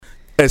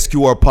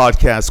SQR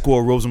Podcast,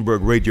 Score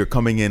Rosenberg Radio,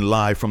 coming in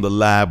live from the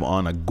lab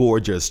on a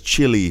gorgeous,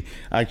 chilly.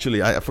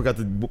 Actually, I forgot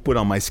to put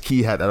on my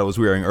ski hat that I was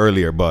wearing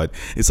earlier, but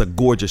it's a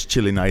gorgeous,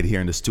 chilly night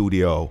here in the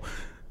studio,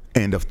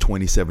 end of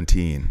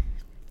 2017.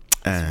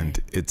 And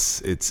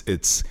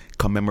it's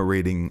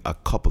commemorating a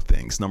couple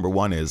things. Number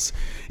one is,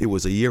 it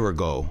was a year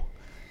ago,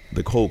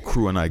 the whole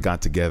crew and I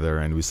got together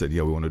and we said,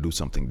 yeah, we want to do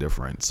something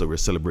different. So we're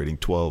celebrating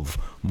 12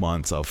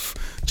 months of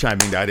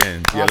chiming that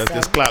in. Yeah, let's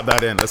just clap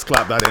that in. Let's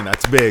clap that in.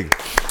 That's big.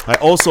 I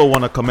also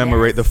want to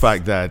commemorate the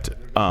fact that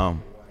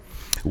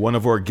one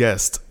of our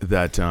guests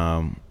that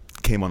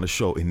came on the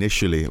show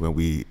initially when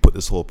we put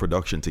this whole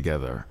production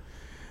together,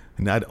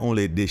 not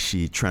only did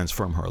she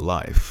transform her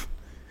life,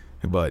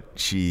 but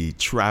she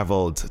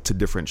traveled to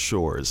different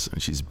shores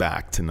and she's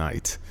back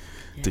tonight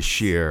to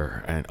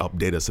share and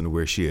update us on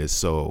where she is.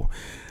 So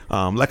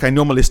like I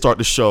normally start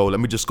the show, let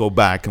me just go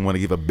back and want to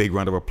give a big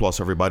round of applause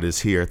to everybody that's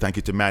here. Thank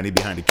you to Manny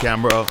behind the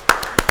camera.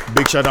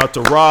 Big shout out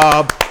to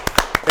Rob,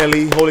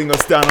 Ellie holding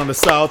us down on the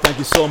south. Thank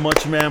you so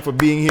much, man, for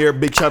being here.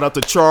 Big shout out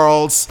to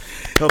Charles,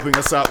 helping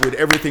us out with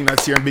everything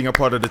that's here and being a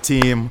part of the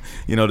team.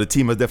 You know, the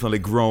team has definitely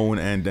grown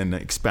and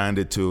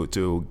expanded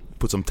to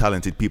put some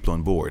talented people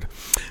on board.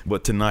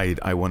 But tonight,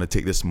 I want to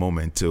take this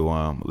moment to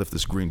lift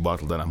this green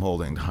bottle that I'm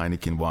holding, the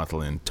Heineken bottle,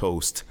 and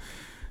toast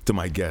to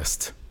my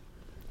guest.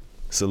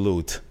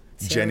 Salute.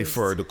 Cheers.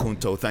 Jennifer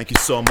DeCunto, thank you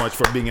so much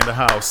for being in the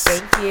house.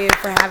 Thank you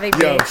for having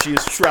me. She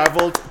has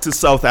traveled to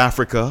South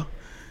Africa.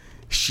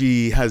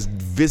 She has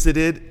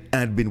visited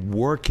and been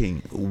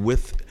working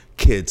with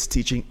kids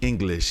teaching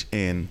English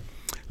in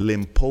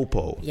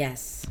Limpopo.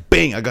 Yes.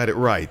 Bing, I got it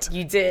right.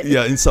 You did.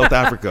 Yeah, in South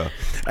Africa.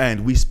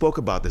 And we spoke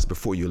about this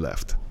before you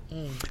left.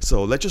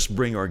 So let's just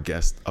bring our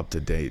guests up to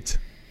date.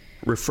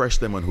 Refresh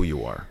them on who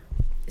you are.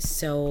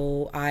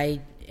 So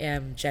I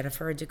am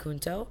Jennifer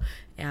DeCunto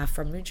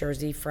from New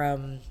Jersey,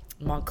 from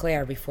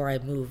Montclair before I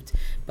moved.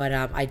 But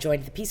I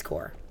joined the Peace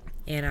Corps,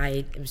 and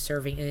I am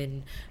serving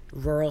in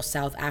rural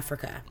South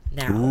Africa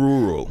now.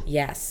 Rural.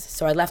 Yes.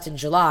 So I left in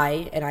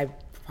July, and I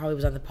probably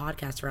was on the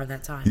podcast around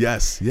that time.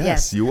 Yes,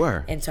 you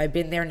were. And so I've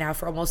been there now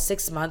for almost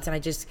 6 months, and I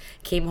just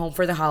came home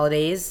for the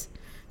holidays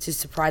to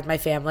surprise my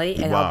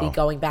family, and I'll be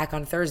going back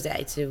on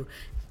Thursday to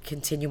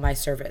continue my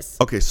service.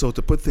 Okay, so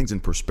to put things in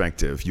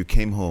perspective, you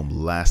came home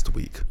last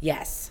week.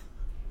 Yes.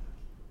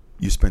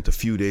 You spent a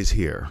few days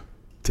here.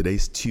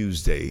 Today's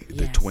Tuesday,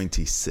 the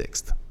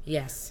 26th.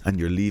 Yes. And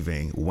you're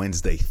leaving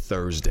Wednesday,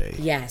 Thursday.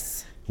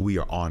 Yes. We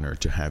are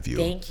honored to have you.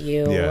 Thank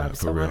you. Yeah, I'm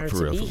so honored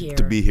to be here.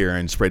 To be here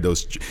and spread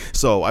those.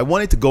 So I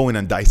wanted to go in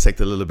and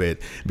dissect a little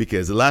bit,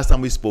 because the last time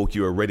we spoke,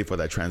 you were ready for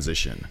that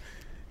transition.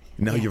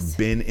 Now you've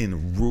been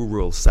in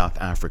rural South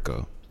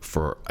Africa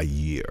for a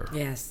year.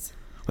 Yes.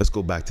 Let's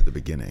go back to the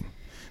beginning.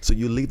 So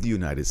you leave the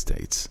United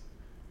States.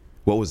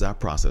 What was that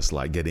process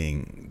like,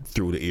 getting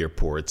through the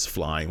airports,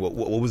 flying? What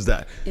was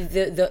that?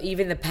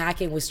 Even the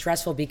packing was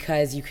stressful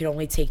because you could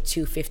only take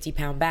 2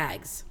 50-pound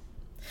bags.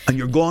 And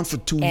you're gone for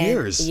 2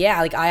 years. Yeah,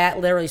 like I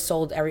literally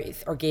sold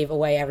or gave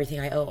away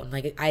everything I own.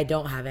 Like I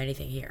don't have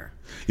anything here.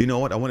 You know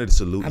what? I wanted to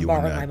salute I'm you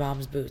on that. borrowing my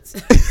mom's boots.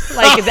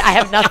 Like I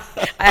have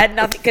nothing. I had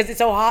nothing because it's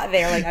so hot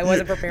there. Like I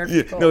wasn't prepared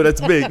for cold. No,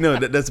 that's big. No,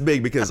 that's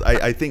big, because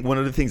I think one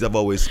of the things I've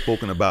always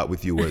spoken about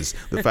with you was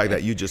the fact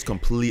that you just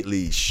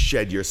completely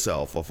shed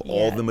yourself of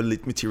all the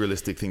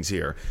materialistic things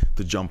here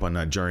to jump on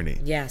that journey.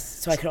 Yes.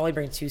 So I could only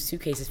bring 2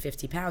 suitcases,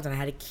 50 pounds, and I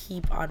had to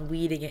keep on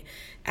weeding it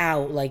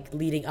out, like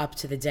leading up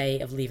to the day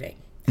of leaving.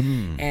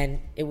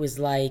 And it was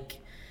like,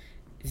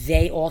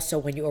 they also,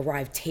 when you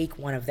arrive, take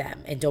one of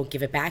them and don't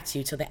give it back to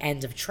you till the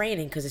end of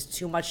training, because it's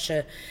too much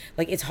to,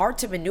 like, it's hard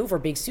to maneuver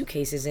big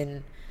suitcases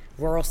in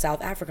rural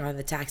South Africa on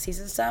the taxis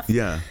and stuff.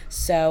 Yeah.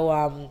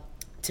 So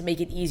to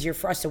make it easier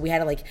for us, so we had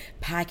to like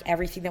pack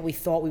everything that we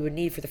thought we would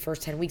need for the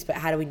first 10 weeks, but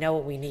how do we know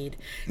what we need?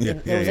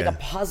 It was like a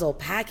puzzle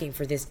packing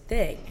for this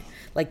thing,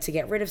 like to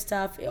get rid of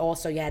stuff.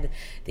 Also,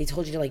 they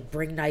told you to like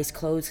bring nice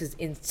clothes, because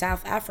in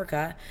South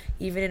Africa,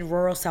 even in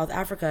rural South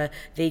Africa,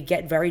 they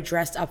get very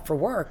dressed up for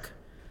work.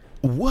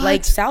 What?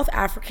 Like South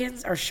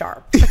Africans are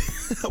sharp.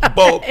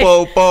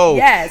 Bo.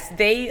 Yes,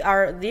 they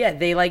are. Yeah,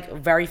 they like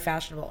very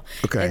fashionable.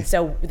 Okay. And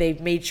so they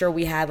made sure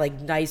we had like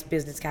nice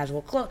business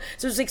casual clothes.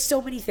 So there's like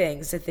so many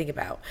things to think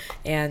about.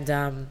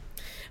 And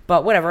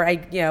but whatever, I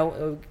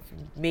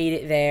made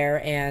it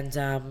there,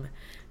 and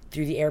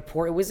through the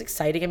airport, it was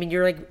exciting. I mean,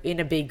 you're like in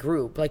a big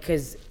group, like,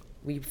 because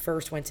we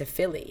first went to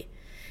Philly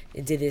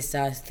and did this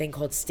thing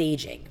called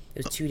staging.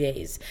 It was 2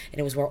 days, and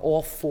it was where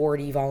all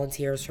 40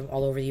 volunteers from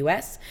all over the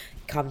U.S.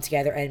 come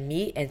together and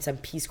meet, and some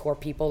Peace Corps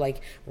people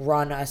like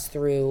run us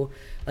through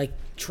like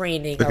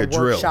training like or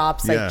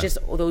workshops, like just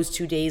those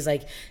 2 days.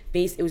 Like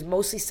it was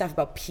mostly stuff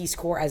about Peace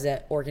Corps as an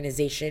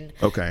organization,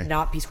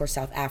 not Peace Corps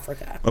South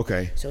Africa.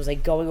 Okay. So it was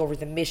like going over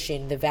the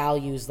mission, the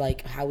values,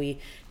 like how we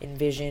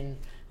envision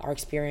our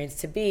experience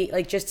to be,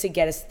 like just to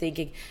get us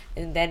thinking.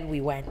 And then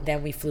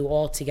we flew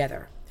all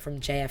together from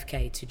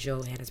JFK to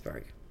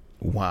Johannesburg.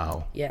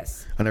 Wow.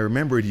 Yes. And I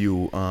remembered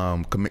you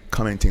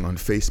commenting on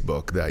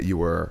Facebook that you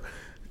were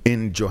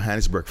in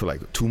Johannesburg for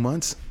like 2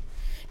 months.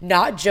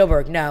 Not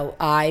Joburg, no.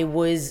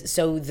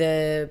 So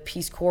the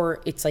Peace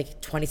Corps, it's like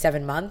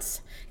 27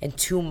 months, and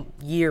 2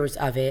 years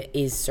of it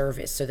is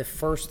service. So the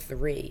first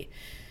 3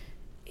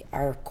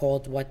 are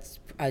called what's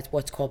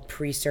called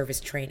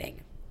pre-service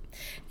training.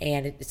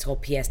 And it's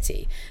called PST.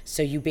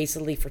 So you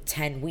basically, for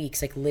 10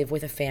 weeks, like, live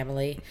with a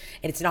family.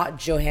 And it's not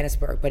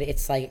Johannesburg, but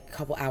it's like a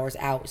couple hours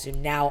out. So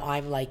now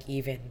I'm like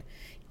even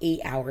 8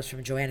 hours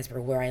from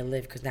Johannesburg, where I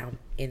live, because now I'm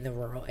in the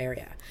rural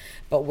area.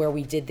 But where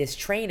we did this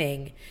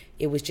training,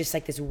 it was just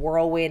like this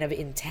whirlwind of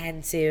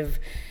intensive,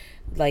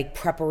 like,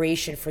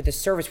 preparation for the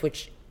service,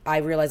 which I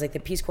realized, like, the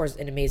Peace Corps is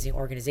an amazing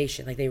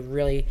organization. Like, they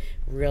really,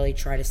 really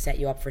try to set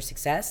you up for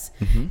success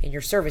in your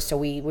service. So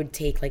we would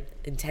take, like,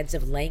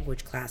 intensive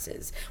language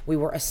classes. We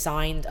were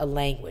assigned a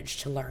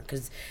language to learn,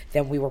 because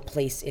then we were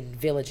placed in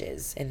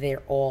villages, and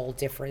they're all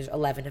different. There's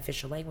 11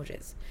 official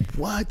languages.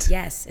 What?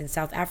 Yes, in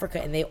South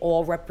Africa, and they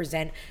all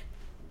represent,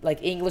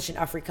 like, English and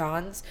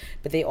Afrikaans,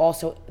 but they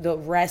also, the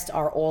rest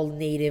are all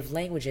native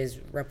languages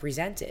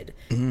represented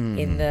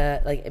in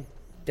the, like,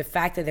 the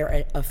fact that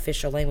they're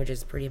official languages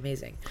is pretty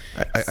amazing.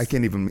 I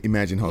can't even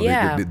imagine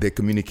how they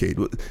communicate.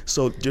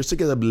 So just to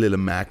get a little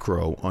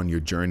macro on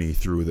your journey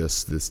through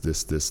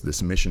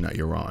this mission that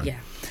you're on. Yeah.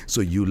 So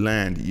you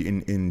land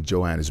in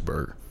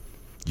Johannesburg.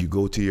 You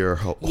go to your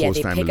host family.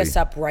 Yeah, they pick us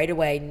up right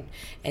away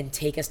and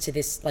take us to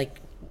this,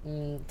 like,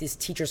 this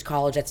teacher's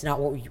college that's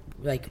not what we,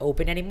 like,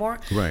 open anymore.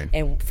 Right.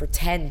 And for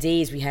 10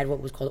 days we had what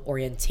was called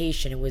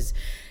orientation. It was,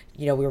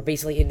 we were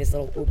basically in this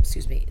little,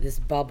 this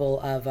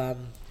bubble of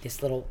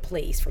this little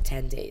place for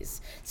 10 days.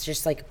 It's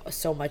just like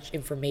so much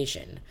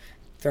information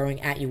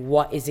throwing at you.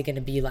 What is it going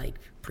to be like?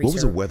 What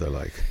was the weather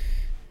like?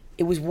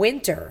 It was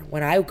winter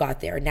when I got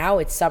there. Now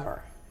it's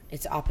summer.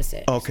 It's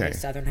opposite. Okay. It's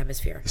the southern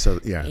hemisphere. So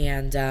yeah.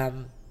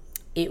 And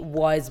it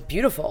was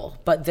beautiful,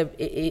 but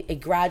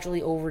it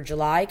gradually over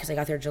July, because I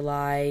got there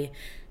July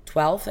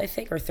 12th, I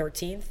think, or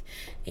 13th,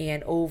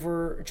 and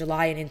over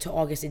July and into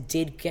August, it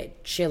did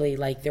get chilly.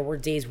 Like, there were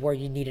days where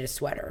you needed a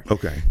sweater.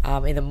 Okay.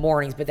 In the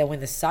mornings, but then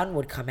when the sun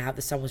would come out,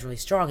 the sun was really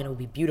strong, and it would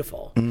be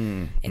beautiful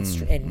and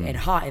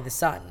hot in the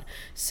sun.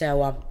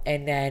 So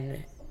and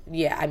then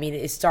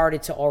it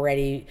started to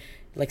already,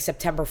 like,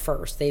 September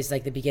 1st. There's,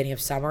 like, the beginning of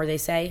summer, they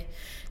say.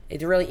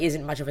 It really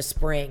isn't much of a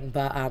spring,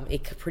 but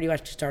it pretty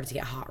much started to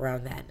get hot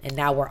around then. And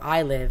now where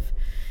I live,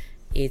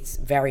 it's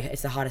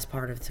the hottest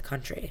part of the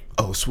country.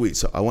 Oh, sweet.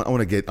 So I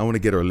want to get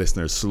our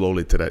listeners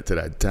slowly to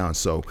that town.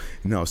 So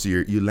so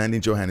you land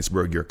in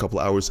Johannesburg. You're a couple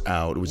hours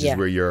out, which is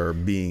where you're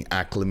being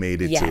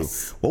acclimated to.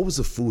 What was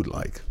the food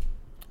like?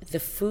 The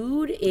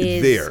food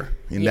is there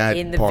in that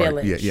in the part.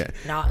 village. Yeah.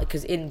 Not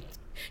because in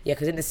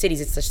the cities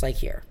it's just like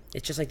here.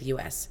 It's just like the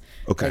U.S.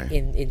 Okay. Like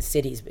in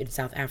cities in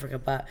South Africa,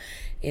 but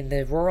in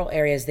the rural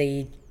areas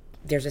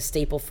there's a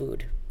staple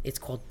food. It's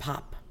called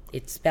pap.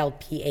 It's spelled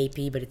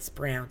P-A-P, but it's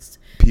pronounced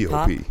P-O-P.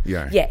 pop.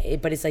 Yeah. Yeah,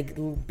 but it's like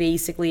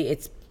basically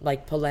it's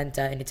like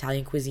polenta in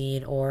Italian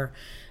cuisine, or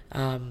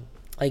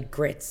like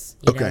grits,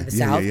 in the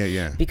South.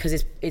 Yeah.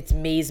 Because it's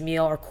maize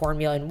meal or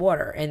cornmeal and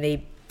water, and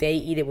they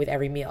eat it with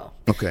every meal.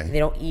 Okay. And they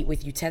don't eat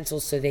with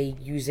utensils, so they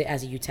use it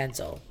as a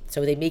utensil.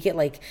 So they make it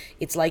like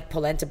it's like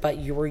polenta, but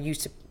you were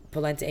used to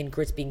polenta and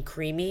grits being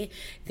creamy.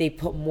 They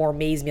put more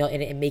maize meal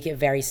in it and make it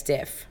very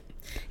stiff.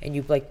 And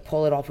you, like,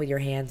 pull it off with your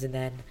hands, and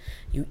then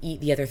you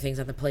eat the other things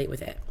on the plate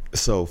with it.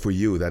 So for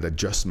you, that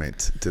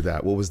adjustment to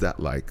that, what was that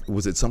like?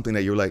 Was it something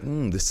that you're like,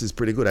 this is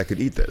pretty good, I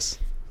could eat this?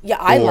 Yeah,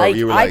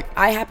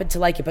 I happen to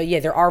like it, but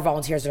there are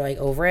volunteers that are, like,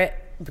 over it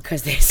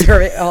because they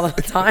serve it all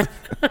the time.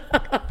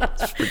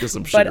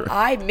 Some sugar. But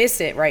I miss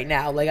it right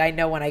now. Like, I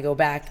know when I go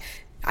back,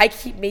 I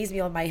keep maize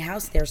meal in my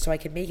house there so I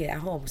can make it at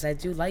home, because I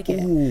do like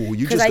it. Ooh,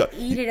 because I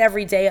eat it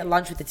every day at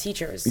lunch with the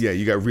teachers. Yeah,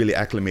 you got really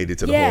acclimated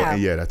to the whole.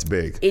 Yeah, that's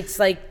big. It's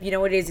like,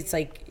 what it is? It's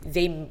like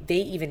they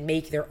even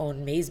make their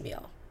own maize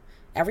meal.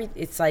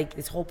 It's like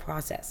this whole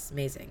process,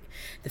 amazing.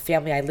 The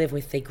family I live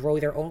with, they grow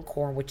their own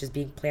corn, which is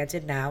being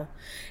planted now.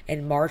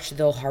 In March,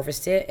 they'll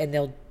harvest it and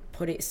they'll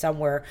put it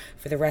somewhere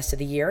for the rest of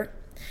the year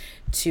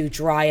to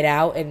dry it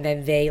out, and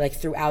then they, like,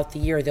 throughout the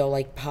year, they'll,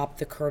 like, pop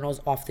the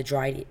kernels off the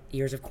dried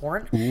ears of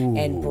corn. Ooh.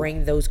 And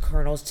bring those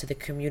kernels to the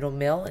communal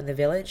mill in the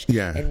village.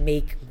 Yeah. And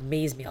make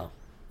maize meal,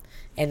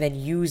 and then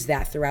use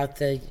that throughout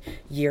the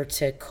year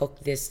to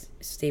cook this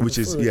staple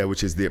food.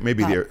 Which is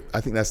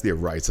I think that's their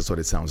rights. That's what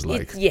it sounds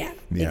like.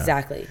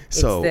 Exactly.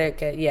 So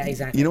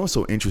exactly. You know what's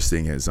so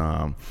interesting is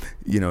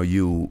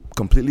you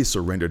completely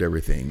surrendered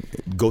everything,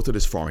 go to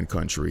this foreign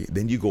country,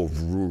 then you go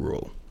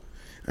rural.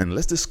 And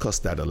let's discuss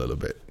that a little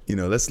bit.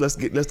 Let's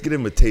get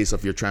them a taste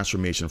of your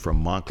transformation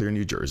from Montclair,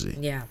 New Jersey,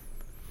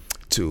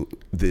 to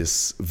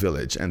this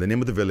village. And the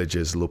name of the village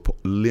is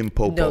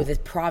Limpopo. No, the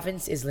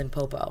province is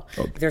Limpopo.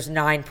 Okay. There's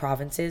 9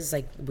 provinces.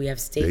 Like, we have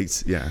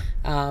states. Yeah.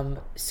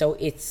 So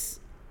it's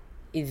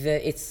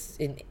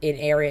an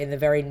area in the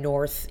very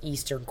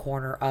northeastern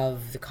corner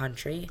of the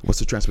country. What's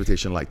the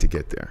transportation like to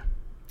get there?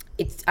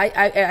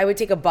 I would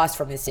take a bus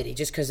from the city,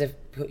 just because you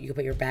can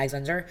put your bags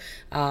under,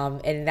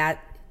 and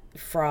that.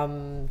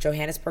 From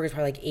Johannesburg is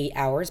probably like 8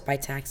 hours by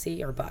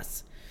taxi or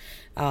bus.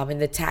 And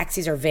the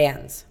taxis are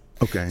vans.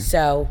 Okay.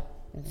 So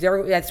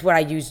that's what I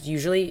use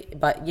usually,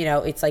 but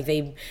it's like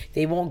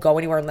they won't go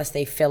anywhere unless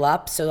they fill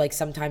up. So like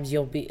sometimes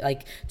you'll be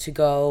like to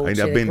go to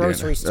the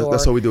grocery store.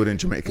 That's how we do it in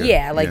Jamaica.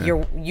 Yeah, like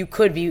you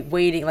could be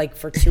waiting like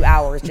for 2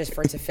 hours just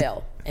for it to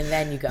fill, and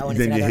then you go and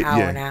it's another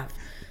hour and a half.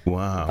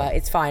 Wow. But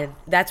it's fine.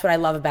 That's what I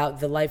love about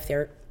the life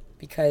there,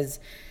 because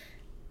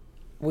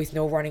with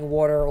no running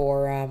water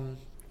or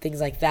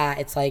things like that,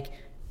 it's like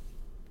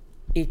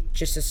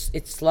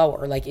it's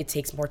slower. Like it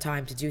takes more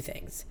time to do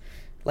things.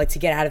 Like to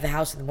get out of the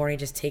house in the morning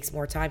just takes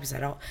more time because I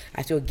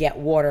have to go get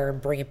water and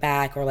bring it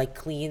back, or like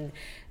clean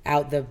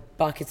out the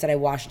buckets that I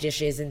wash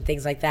dishes and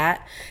things like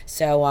that.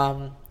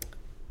 So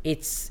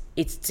it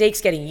takes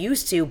getting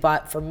used to,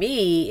 but for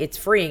me it's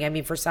freeing. I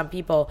mean, for some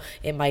people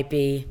it might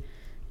be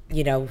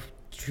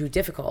too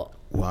difficult.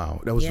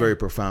 Wow, that was very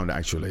profound,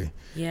 actually.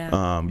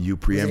 Yeah. You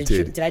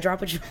preempted. Did I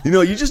drop a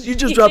jewel? You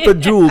just dropped a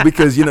jewel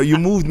because you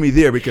moved me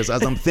there, because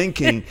as I'm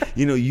thinking,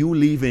 you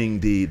leaving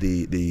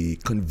the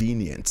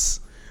convenience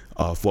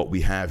of what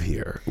we have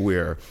here,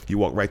 where you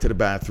walk right to the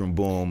bathroom,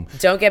 boom.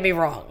 Don't get me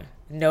wrong.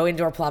 No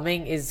indoor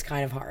plumbing is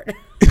kind of hard.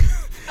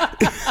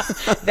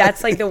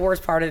 That's like the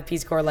worst part of the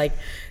Peace Corps, like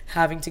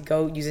having to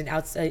go use an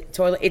outside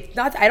toilet. It's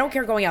not, I don't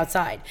care going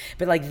outside,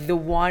 but like the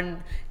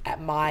one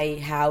at my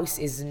house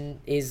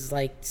is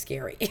like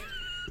scary.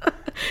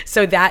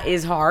 So that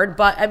is hard,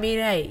 but I mean,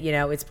 hey,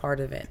 it's part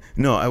of it.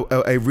 No,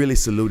 I really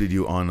saluted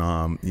you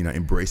on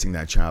embracing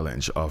that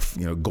challenge of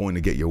going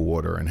to get your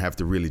water and have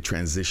to really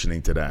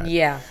transitioning to that.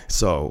 Yeah.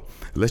 So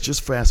let's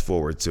just fast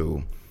forward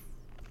to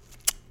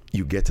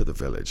you get to the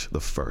village the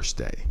first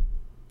day.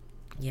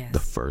 Yes. The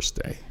first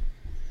day.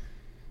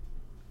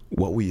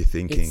 What were you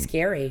thinking? It's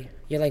scary.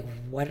 You're like,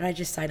 what did I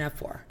just sign up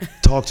for?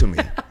 Talk to me.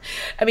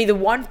 I mean, the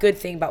one good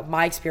thing about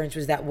my experience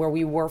was that where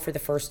we were for the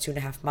first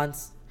 2.5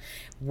 months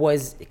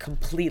was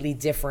completely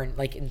different,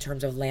 like in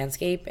terms of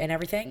landscape and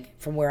everything,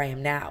 from where I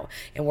am now.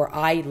 And where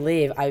I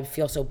live, I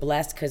feel so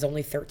blessed because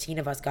only 13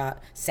 of us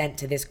got sent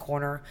to this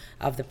corner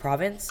of the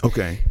province.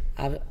 Okay.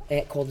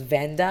 Called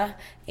Venda.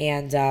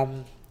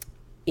 And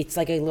it's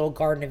like a little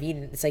Garden of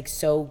Eden. It's like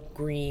so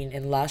green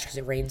and lush because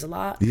it rains a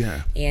lot.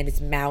 Yeah. And it's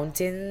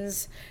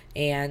mountains.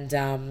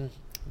 And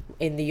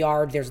in the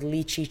yard, there's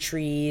lychee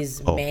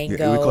trees, mango.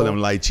 Yeah, we call them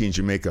lychee in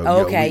Jamaica.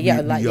 Oh, okay,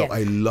 yeah. Yeah.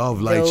 I love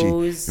lychee.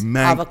 Those,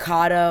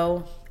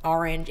 avocado,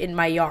 orange in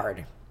my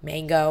yard,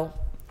 mango.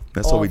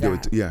 That's how we do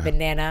it. Yeah.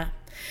 Banana.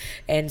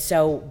 And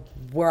so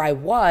where I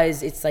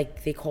was, it's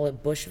like they call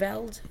it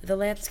Bushveld, the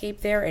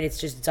landscape there, and it's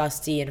just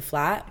dusty and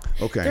flat.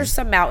 Okay. There's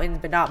some mountains,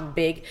 but not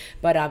big.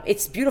 But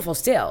it's beautiful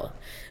still.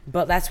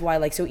 But that's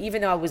why, so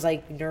even though I was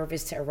like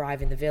nervous to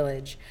arrive in the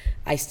village,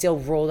 I still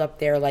rolled up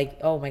there like,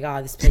 oh my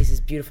God, this place is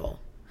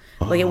beautiful.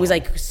 Like it was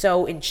like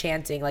so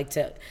enchanting, like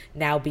to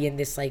now be in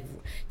this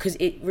because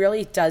it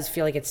really does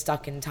feel like it's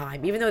stuck in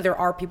time. Even though there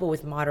are people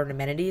with modern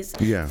amenities,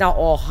 it's not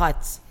all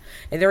huts,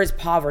 and there is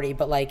poverty.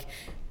 But like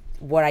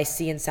what I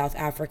see in South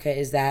Africa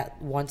is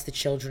that once the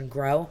children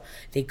grow,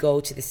 they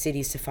go to the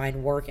cities to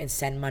find work and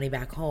send money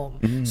back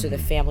home. So the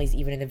families,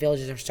 even in the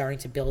villages, are starting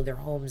to build their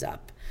homes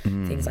up,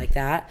 things like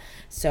that.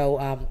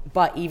 So,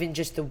 but even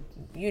just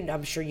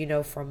I'm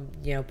sure from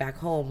back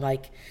home,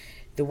 like.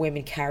 The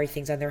women carry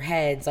things on their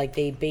heads, like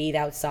they bathe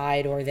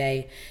outside or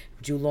they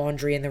do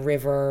laundry in the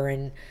river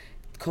and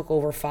cook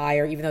over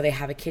fire, even though they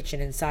have a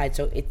kitchen inside.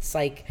 So it's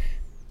like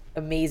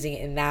amazing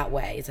in that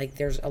way. It's like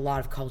there's a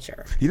lot of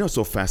culture. It's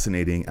so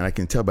fascinating, and I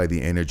can tell by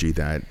the energy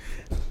that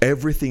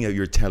everything that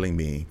you're telling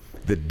me,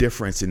 the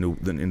difference in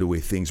the way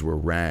things were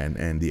ran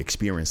and the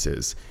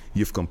experiences,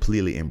 you've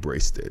completely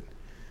embraced it.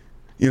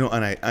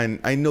 And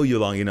I know you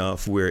long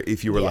enough where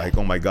if you were like,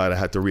 oh my God, I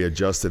had to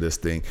readjust to this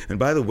thing. And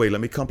by the way, let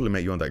me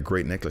compliment you on that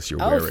great necklace you're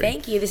wearing. Oh,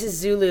 thank you. This is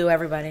Zulu,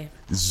 everybody.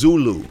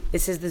 Zulu.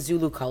 This is the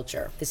Zulu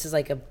culture. This is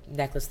like a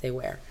necklace they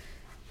wear.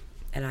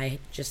 And I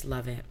just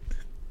love it.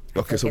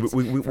 Okay, so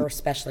we for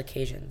special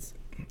occasions.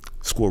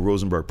 Score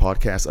Rosenberg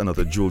podcast,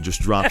 another jewel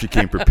just dropped. She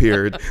came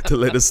prepared to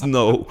let us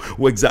know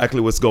exactly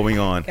what's going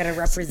on. Gotta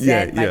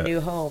represent my new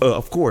home.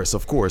 Of course.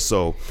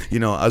 So,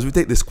 as we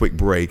take this quick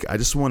break, I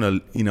just want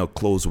to,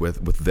 close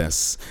with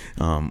this.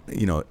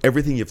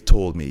 Everything you've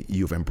told me,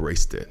 you've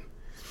embraced it.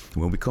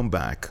 When we come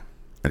back,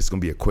 and it's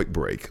going to be a quick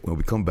break. When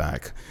we come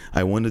back,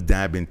 I want to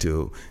dab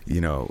into,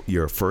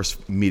 your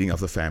first meeting of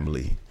the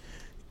family,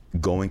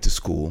 going to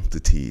school to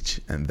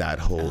teach, and that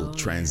whole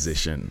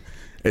transition.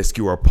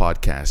 SQR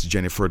podcast,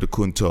 Jennifer De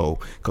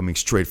Kunto, coming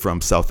straight from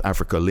South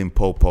Africa,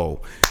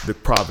 Limpopo, the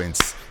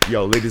province.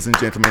 Yo, ladies and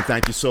gentlemen,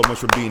 thank you so much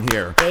for being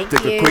here. Take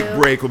a quick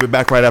break. We'll be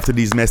back right after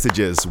these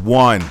messages.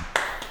 One,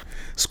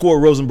 Score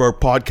Rosenberg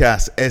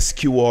podcast,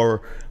 SQR.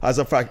 As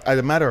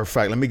a matter of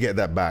fact, let me get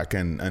that back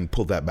and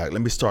pull that back.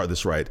 Let me start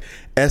this right.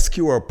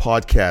 SQR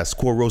podcast,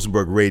 Score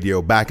Rosenberg Radio,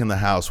 back in the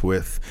house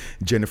with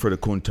Jennifer De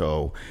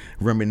Kunto,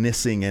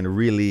 reminiscing and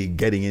really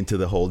getting into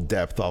the whole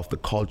depth of the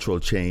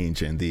cultural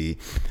change and the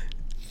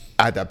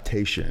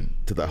adaptation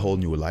to that whole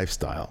new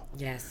lifestyle.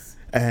 Yes.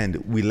 And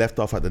we left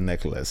off at the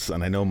necklace,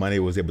 and I know Manny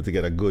was able to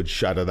get a good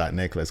shot of that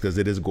necklace because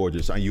it is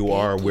gorgeous, and you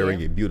are wearing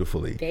it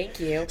beautifully. Thank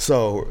you.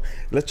 So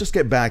let's just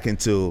get back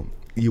into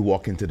you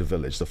walk into the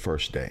village the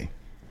first day,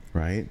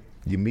 right?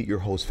 You meet your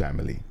host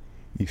family.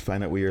 You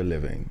find out where you're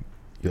living.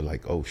 You're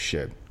like, oh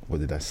shit, what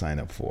did I sign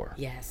up for?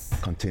 Yes.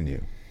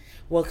 Continue.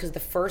 Well, because the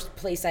first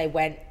place I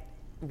went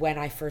when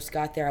I first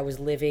got there, I was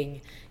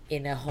living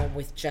in a home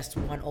with just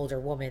one older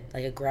woman,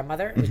 like a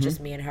grandmother. It was just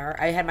me and her.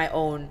 I had my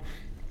own.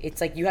 It's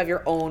like you have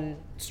your own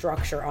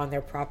structure on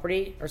their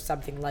property or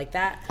something like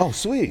that. Oh,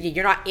 sweet.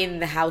 You're not in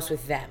the house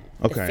with them.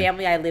 Okay. The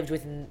family I lived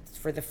with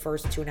for the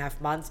first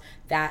 2.5 months,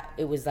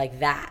 it was like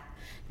that,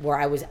 where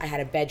I had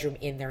a bedroom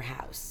in their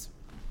house.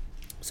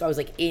 So I was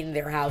like in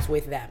their house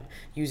with them,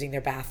 using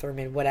their bathroom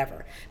and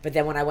whatever. But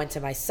then when I went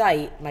to my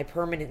site, my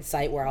permanent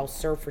site where I'll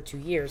serve for 2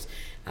 years,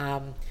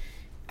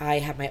 I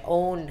have my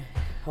own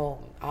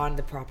home on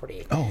the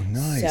property. Oh,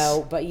 nice.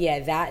 So, but yeah,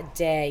 that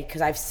day,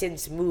 because I've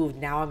since moved,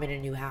 now I'm in a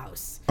new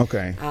house.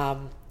 Okay.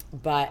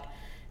 But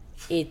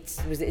it's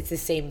the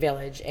same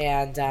village,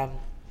 and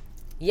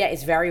yeah,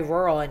 it's very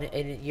rural,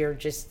 and you're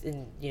just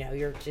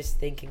you're just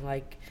thinking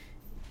like,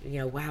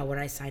 wow, what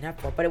did I sign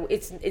up for? But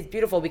it's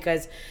beautiful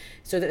because,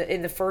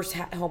 in the first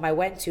home I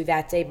went to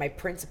that day, my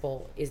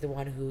principal is the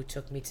one who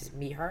took me to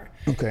meet her.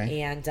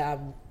 Okay.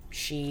 And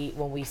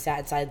when we sat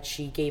inside,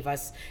 she gave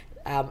us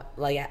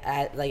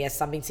as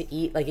something to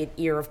eat, like an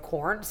ear of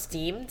corn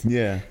steamed.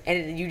 Yeah.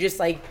 And you just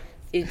like,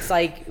 it's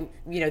like,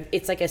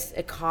 it's like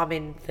a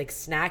common like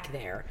snack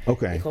there.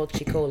 Okay. They call it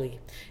chicoli.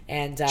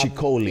 And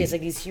chicoli. It's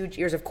like these huge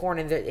ears of corn,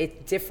 and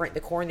it's different. The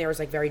corn there is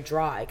like very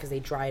dry because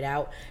they dry it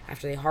out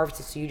after they harvest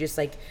it. So you just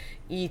like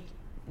eat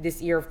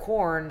this ear of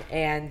corn,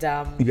 and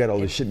you got all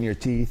the shit in your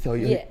teeth.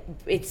 Yeah,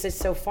 it's just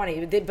so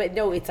funny. But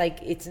no, it's like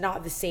it's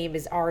not the same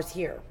as ours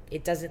here.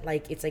 It doesn't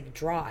it's like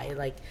dry. It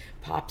like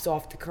pops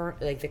off the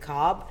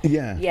cob.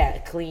 Yeah. Yeah,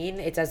 clean.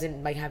 It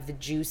doesn't like have the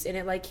juice in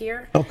it like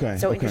here. Okay.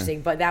 So okay.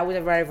 interesting. But that was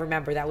what I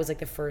remember. That was like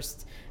the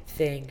first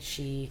thing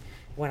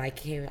when I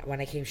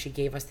came, she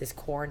gave us this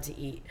corn to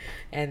eat,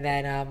 and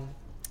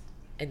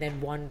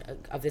then one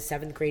of the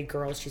 7th grade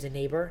girls, she's a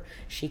neighbor,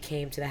 she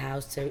came to the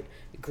house to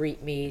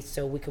greet me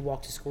so we could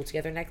walk to school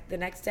together the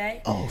next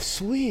day. Oh,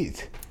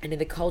 sweet. And in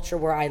the culture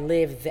where I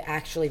live,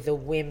 the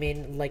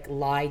women like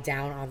lie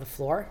down on the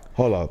floor.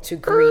 Hold up. To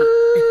greet.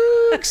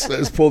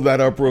 Let's pull that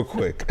up real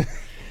quick.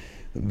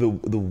 The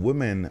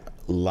women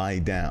lie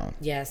down.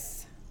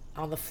 Yes,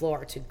 on the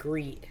floor to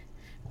greet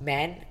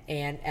men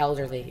and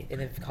elderly in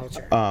the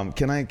culture.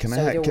 Can I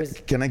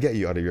get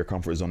you out of your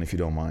comfort zone if you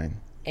don't mind?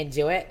 And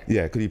do it?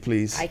 Yeah, could you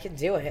please? I can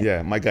do it.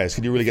 Yeah, my guys,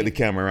 could you really get the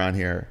camera around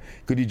here?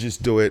 Could you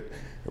just do it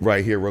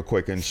right here real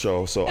quick and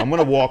show? So I'm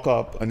going to walk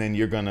up and then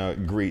you're going to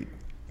greet,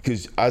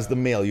 because as the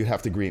male, you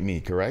have to greet me,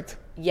 correct?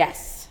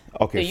 Yes.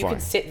 Okay, so you fine.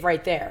 can sit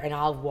right there and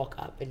I'll walk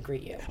up and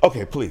greet you.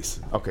 Okay,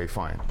 please. Okay,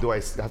 fine. Do I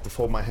have to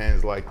fold my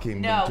hands like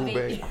King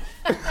Tube?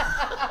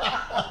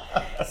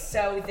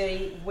 So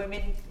the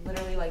women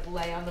literally like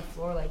lay on the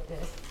floor like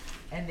this,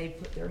 and they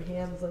put their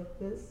hands like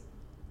this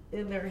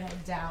and their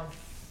head down.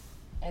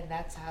 And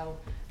that's how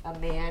a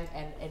man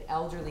and an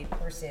elderly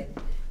person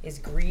is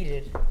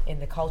greeted in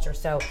the culture.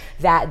 So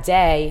that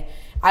day,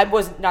 I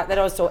was not that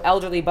I was so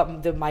elderly,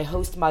 but my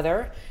host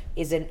mother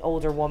is an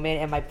older woman,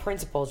 and my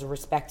principals are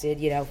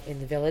respected, in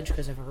the village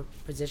because of her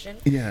position.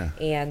 Yeah.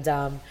 And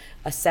a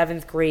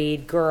 7th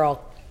grade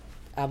girl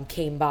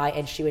came by,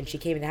 and when she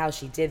came in the house,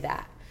 she did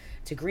that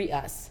to greet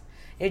us.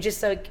 It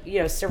just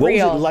surreal. What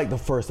was it like the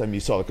first time you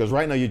saw it? Because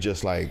right now you're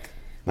just like.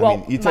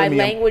 My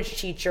language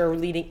teacher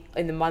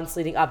in the months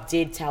leading up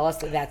did tell us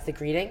that that's the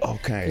greeting.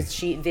 Okay.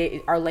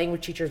 Because our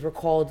language teachers were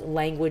called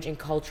language and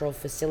cultural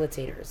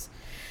facilitators.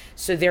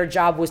 So their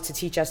job was to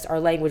teach us our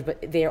language,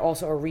 but they are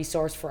also a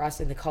resource for us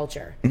in the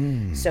culture.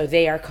 So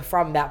they are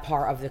from that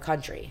part of the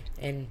country.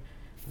 In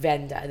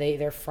Venda,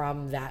 they're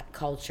from that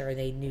culture.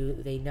 They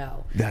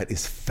know. That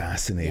is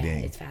fascinating.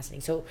 Yeah, it's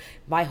fascinating. So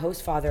my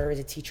host father is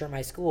a teacher at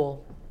my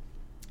school.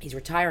 He's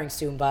retiring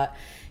soon, but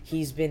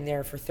he's been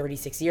there for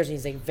 36 years, and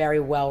he's like very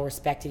well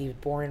respected. He was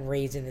born and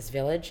raised in this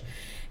village,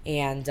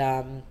 and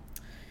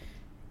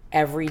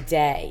every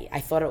day I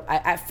thought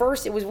at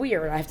first it was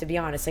weird. I have to be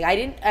honest. Like I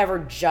didn't ever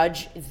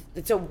judge.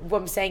 So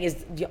what I'm saying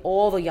is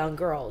all the young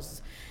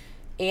girls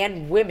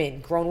and women,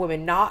 grown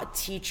women, not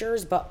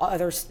teachers, but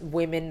other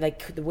women,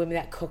 like the women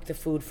that cook the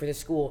food for the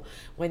school.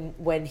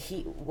 When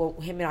him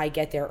and I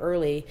get there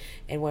early,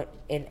 and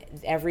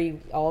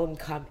all of them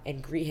come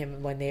and greet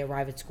him when they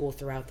arrive at school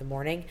throughout the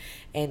morning,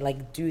 and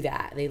like do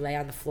that. They lay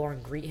on the floor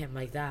and greet him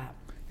like that.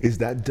 Is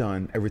that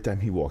done every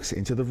time he walks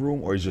into the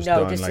room, or is just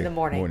no, done just like in the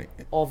morning?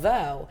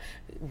 Although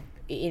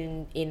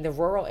in the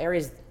rural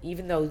areas,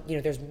 even though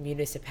there's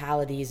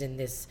municipalities and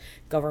this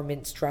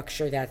government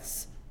structure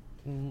that's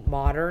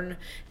modern,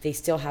 they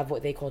still have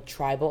what they call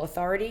tribal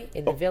authority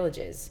in the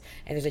villages,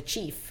 and there's a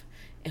chief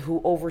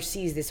who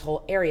oversees this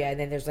whole area, and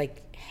then there's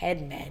like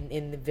headmen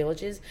in the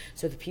villages.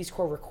 So the Peace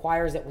Corps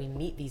requires that we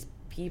meet these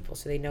people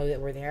so they know that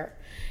we're there.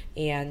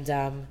 And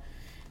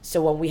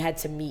so when we had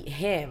to meet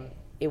him,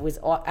 it was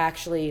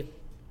actually,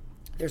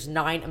 there's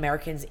 9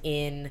 Americans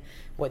in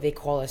what they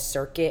call a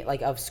circuit,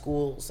 like of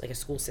schools, like a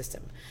school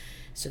system.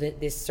 So that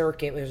this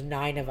circuit, there's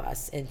 9 of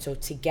us, and so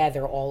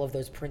together all of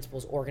those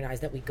principals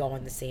organized that we go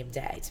on the same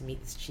day to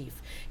meet this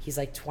chief. He's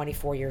like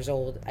 24 years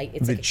old.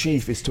 The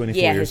chief is 24 years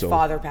old. Yeah, his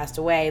father passed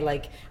away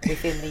like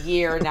within the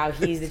year. Now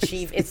he's the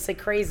chief. It's like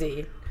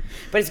crazy,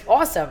 but it's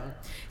awesome.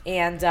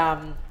 And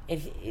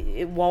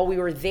while we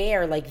were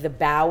there, like the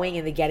bowing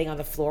and the getting on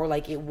the floor,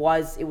 like it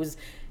was.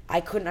 I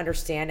couldn't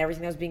understand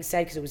everything that was being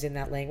said because it was in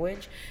that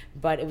language,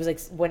 but it was like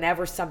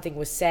whenever something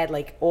was said,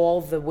 like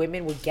all the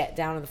women would get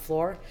down on the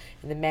floor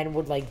and the men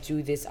would like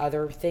do this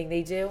other thing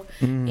they do.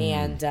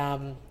 And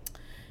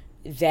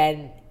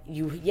then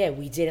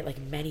we did it like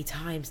many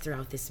times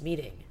throughout this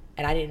meeting.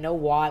 And I didn't know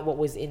what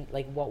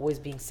was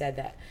being said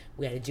that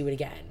we had to do it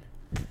again.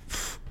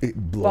 It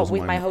blows But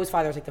with my host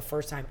father, it was like the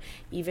first time.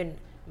 Even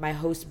my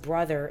host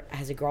brother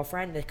has a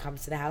girlfriend that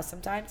comes to the house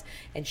sometimes,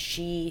 and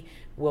she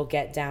will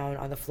get down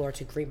on the floor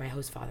to greet my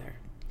host father,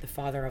 the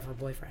father of her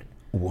boyfriend.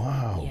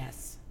 Wow.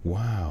 Yes.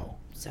 Wow.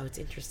 So it's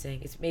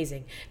interesting. It's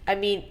amazing. I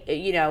mean,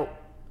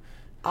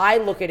 I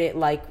look at it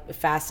like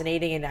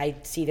fascinating, and I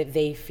see that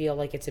they feel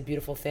like it's a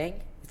beautiful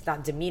thing. It's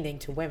not demeaning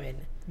to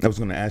women. I was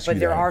going to ask you that. But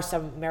there are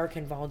some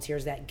American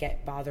volunteers that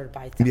get bothered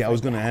by stuff. Yeah, I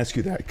was going to ask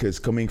you that because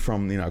coming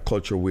from a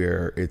culture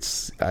where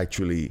it's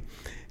actually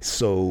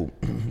so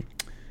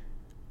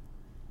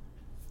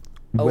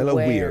well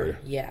aware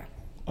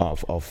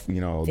of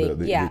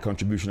the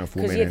contribution of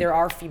women. Because there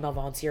are female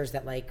volunteers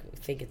that like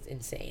think it's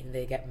insane.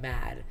 They get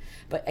mad,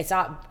 but it's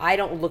not. I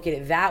don't look at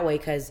it that way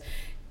because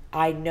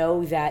I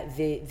know that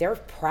they're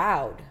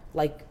proud.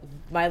 Like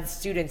my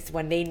students,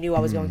 when they knew I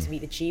was going to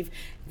meet the chief,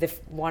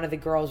 one of the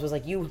girls was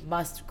like, "You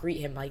must greet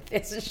him like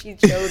this." And she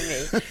showed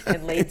me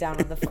and laid down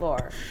on the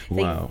floor.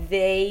 Wow. Like,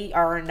 they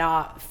are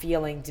not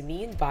feeling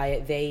demeaned by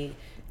it. They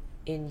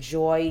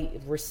enjoy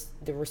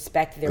the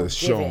respect they're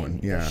showing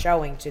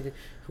to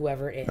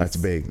whoever it is.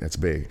 That's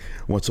big.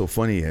 What's so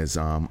funny is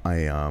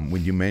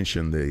when you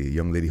mentioned the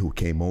young lady who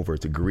came over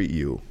to greet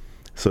you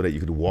so that you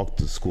could walk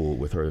to school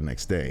with her the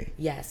next day.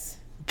 Yes.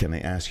 Can I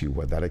ask you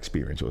what that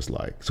experience was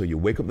like? So you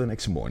wake up the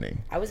next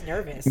morning. I was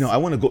nervous. I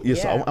want to go.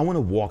 Yes, yeah. I want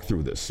to walk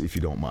through this if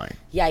you don't mind.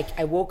 Yeah,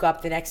 I woke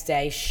up the next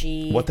day.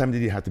 What time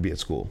did you have to be at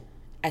school?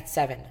 At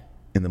 7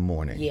 in the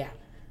morning. Yeah.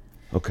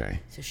 Okay.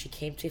 So she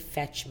came to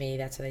fetch me.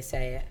 That's how they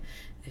say it.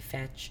 They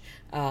fetch.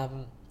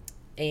 And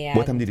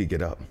what time did you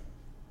get up?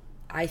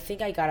 I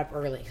think I got up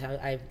early.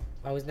 I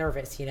was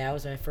nervous. It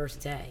was my first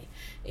day,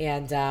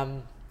 and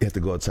you had to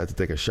go outside to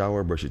take a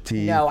shower, brush your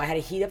teeth. No, I had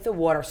to heat up the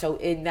water. So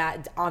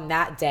on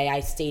that day,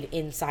 I stayed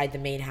inside the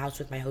main house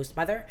with my host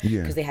mother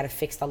because they had to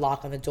fix the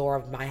lock on the door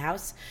of my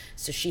house.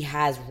 So she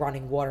has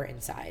running water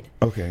inside.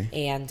 Okay.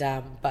 And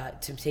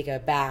but to take a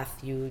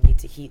bath, you need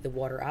to heat the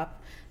water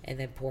up and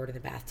then pour it in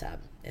the bathtub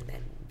and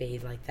then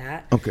bathe like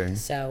that. Okay.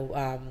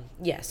 So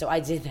so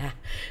I did that.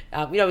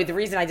 The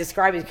reason I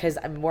describe it because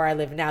where I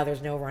live now,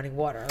 there's no running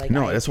water.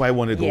 That's why I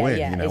wanted to go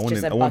in. I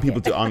want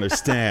people to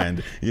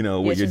understand,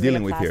 what you're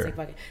dealing with here.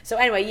 Bucket. So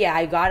anyway,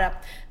 I got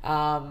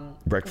up.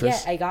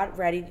 Breakfast? Yeah, I got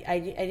ready. I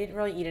didn't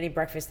really eat any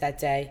breakfast that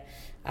day.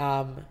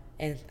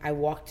 And I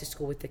walked to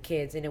school with the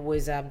kids, and it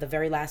was the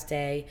very last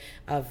day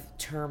of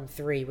term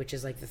 3, which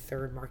is like the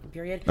third marking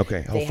period.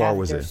 Okay, how far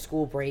was it? Their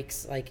school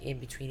breaks like in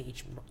between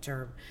each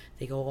term.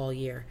 They go all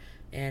year.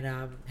 And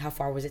how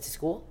far was it to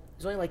school? It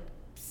was only like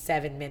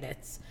 7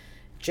 minutes.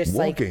 Just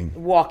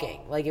walking.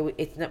 Like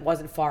it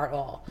wasn't far at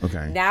all.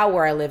 Okay. Now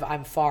where I live,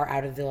 I'm far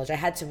out of the village. I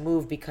had to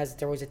move because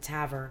there was a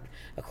tavern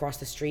across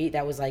the street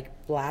that was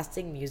like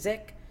blasting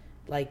music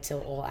like till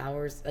all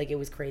hours. Like it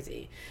was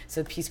crazy.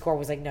 So the Peace Corps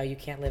was like, no, you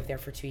can't live there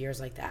for 2 years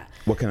like that.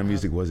 What kind of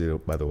music was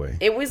it, by the way?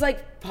 It was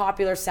like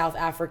popular South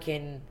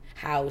African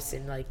house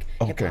and like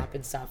hip hop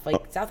and stuff.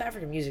 Like South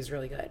African music is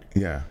really good.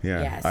 Yeah.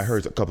 Yes. I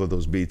heard a couple of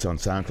those beats on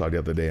SoundCloud the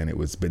other day and it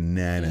was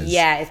bananas.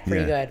 Yeah, it's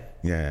pretty good.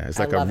 Yeah, it's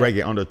like a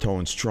reggae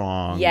undertone,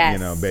 strong,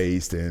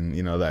 based and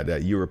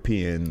that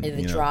European,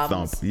 drums.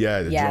 Thump.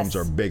 Yeah, the drums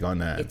are big on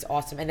that. It's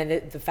awesome. And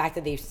then the fact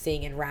that they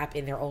sing and rap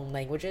in their own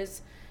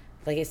languages.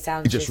 Like it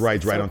sounds. It just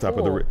rides right on top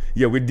of the.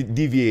 Yeah, we're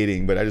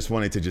deviating, but I just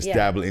wanted to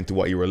dabble into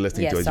what you were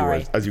listening to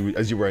as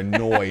you were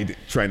annoid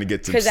trying to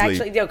get to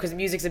sleep. Because because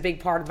music's a big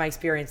part of my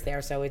experience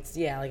there, so it's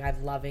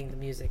I'm loving the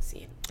music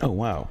scene. Oh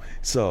wow!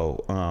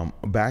 So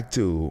back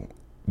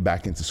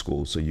into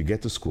school. So you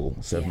get to school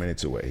 7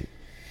 minutes away.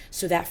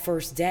 So that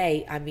first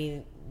day, I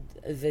mean,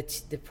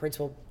 the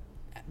principal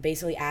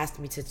basically asked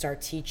me to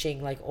start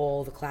teaching like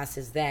all the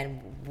classes.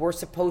 Then we're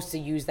supposed to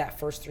use that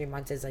first 3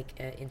 months as like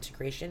an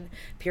integration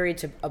period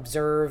to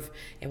observe,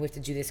 and we have to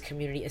do this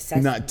community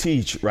assessment. Not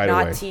teach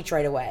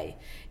right away.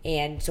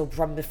 And so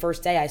from the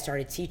first day I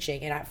started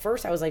teaching, and at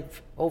first I was like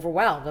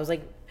overwhelmed. I was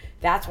like,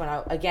 that's when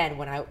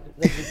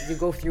you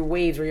go through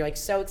waves where you're like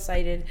so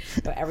excited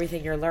about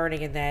everything you're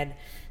learning, and then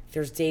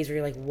there's days where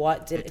you're like,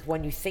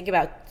 when you think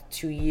about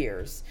 2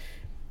 years,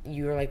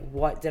 you're like,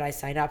 what did I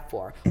sign up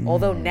for?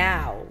 Although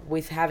now,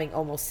 with having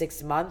almost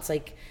 6 months,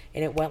 and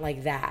it went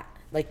like that.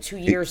 Like 2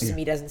 years to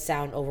me doesn't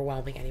sound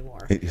overwhelming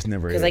anymore. It's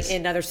never is. Because in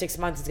another 6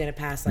 months, it's going to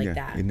pass like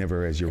that. It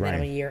never is. You're right.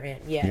 Then I'm a year in.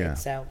 Yeah.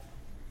 So.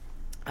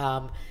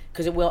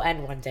 because it will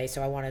end one day.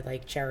 So I want to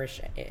like cherish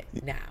it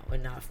now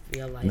and not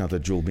feel like Another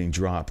jewel being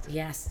dropped.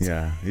 yes.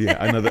 Yeah,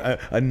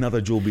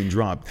 another jewel being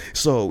dropped.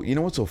 So you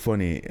know what's so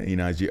funny? You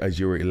know, as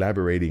you were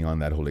elaborating on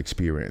that whole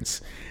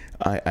experience,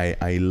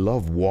 I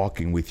love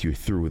walking with you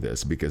through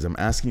this, because I'm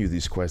asking you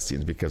these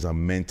questions because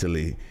I'm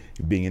mentally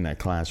being in that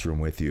classroom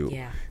with you.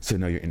 Yeah. So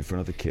now you're in front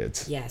of the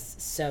kids. Yes.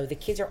 So the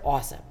kids are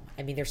awesome.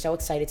 I mean, they're so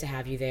excited to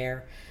have you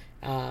there,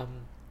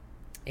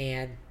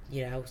 and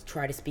you know,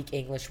 try to speak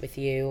English with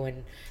you,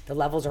 and the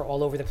levels are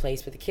all over the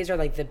place, but the kids are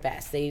like the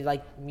best. They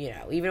like, you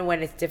know, even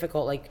when it's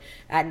difficult, like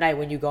at night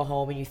when you go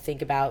home and you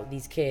think about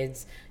these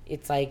kids,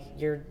 it's like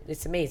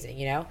it's amazing,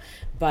 you know.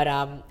 But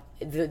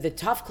the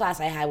tough class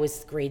I had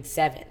was grade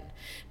 7,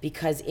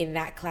 because in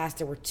that class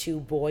there were 2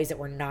 boys that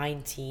were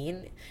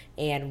 19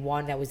 and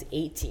one that was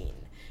 18.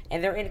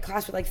 And they're in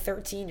class with like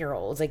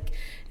 13-year-olds. Like,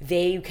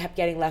 they kept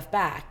getting left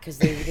back because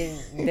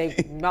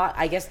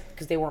I guess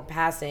because they weren't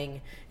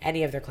passing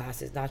any of their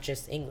classes, not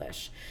just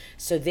English.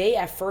 So they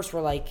at first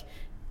were like,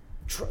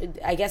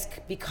 I guess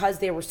because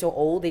they were so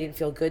old, they didn't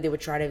feel good. They would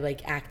try to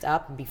like act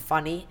up and be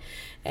funny.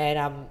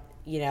 And,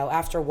 you know,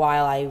 after a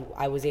while,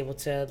 I was able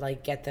to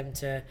like get them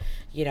to,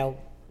 you know,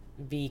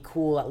 be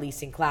cool at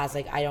least in class.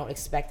 Like, I don't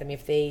expect them,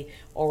 if they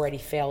already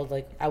failed,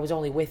 like I was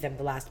only with them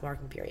the last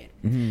marking period.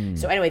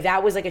 So anyway,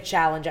 that was like a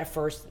challenge at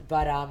first,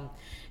 but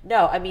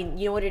no, I mean,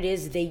 you know what it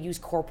is, they use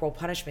corporal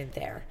punishment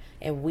there,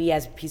 and we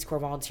as Peace Corps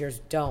volunteers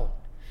don't.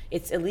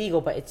 It's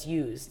illegal, but it's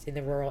used in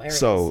the rural areas.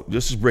 So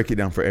just to break it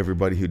down for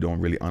everybody who don't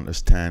really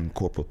understand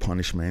corporal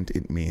punishment,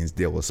 it means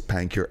they will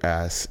spank your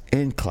ass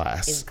in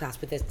class. In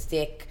class with a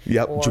stick.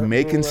 Yep, or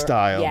Jamaican ruler.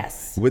 style.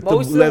 Yes, with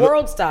most the of leather. the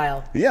world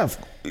style. Yeah.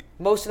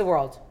 Most of the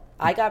world.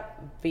 I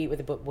got beat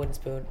with a wooden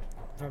spoon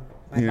from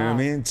my You know what I mom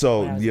mean? when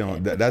So I was you a know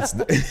kid. that's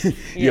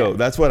Yeah.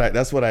 that's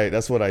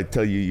what I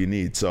tell you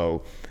need.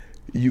 So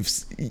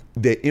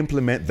they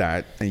implement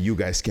that, and you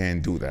guys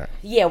can do that.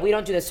 Yeah, we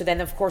don't do this. So then,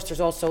 of course,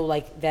 there's also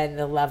like then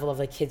the level of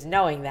the kids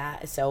knowing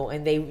that. So,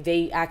 and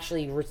they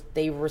actually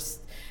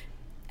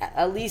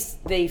at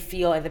least they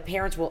feel, and the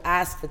parents will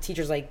ask the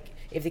teachers, like,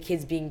 if the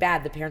kid's being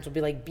bad, the parents will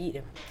be like, beat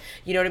him.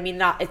 You know what I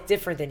mean? It's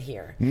different than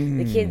here.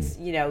 The kids,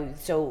 you know,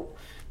 so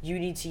you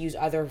need to use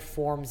other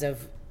forms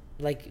of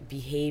like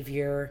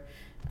behavior,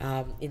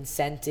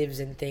 incentives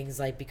and things,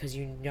 like, because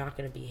you're not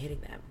going to be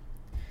hitting them.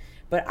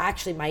 But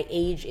actually, my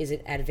age is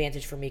an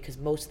advantage for me, because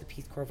most of the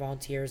Peace Corps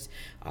volunteers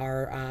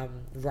are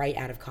right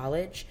out of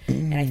college.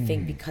 And I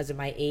think because of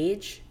my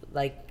age,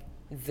 like,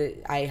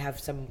 I have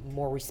some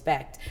more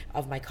respect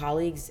of my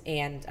colleagues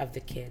and of the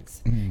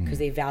kids, because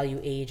they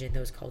value age in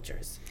those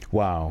cultures.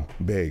 Wow,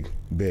 big.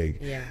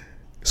 Yeah.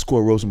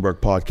 Score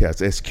Rosenberg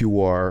podcast,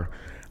 SQR.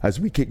 As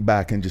we kick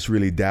back and just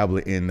really dabble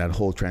in that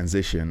whole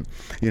transition,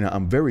 you know,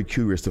 I'm very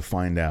curious to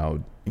find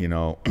out, you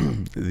know,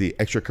 the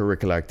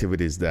extracurricular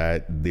activities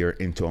that they're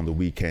into on the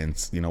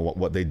weekends, you know,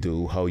 what they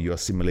do, how you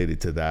assimilated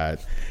to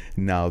that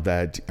now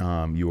that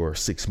you are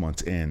 6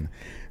 months in.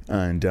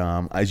 And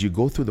as you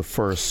go through the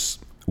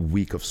first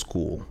week of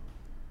school,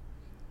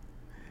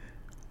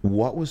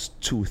 what was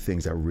 2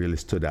 things that really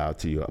stood out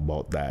to you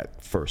about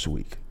that first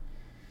week?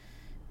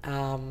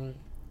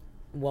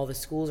 Well, the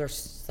schools are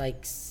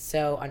like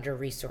so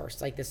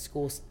under-resourced. Like, the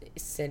school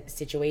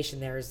situation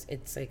there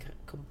it's like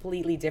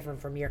completely different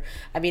from here.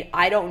 I mean,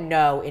 I don't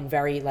know in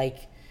very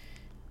like,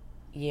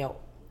 you know,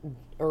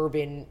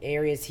 urban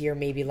areas here,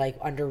 maybe like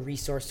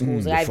under-resourced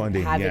schools. Like, I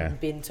haven't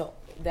been to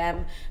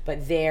them,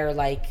 but they're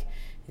like,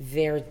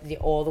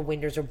 all the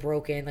windows are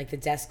broken, like the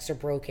desks are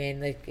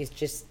broken, like it's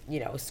just, you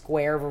know, a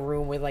square of a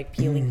room with like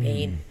peeling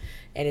paint,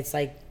 and it's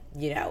like,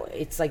 you know,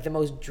 it's like the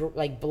most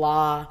like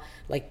blah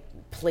like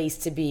place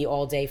to be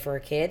all day for a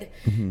kid.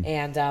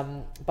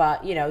 And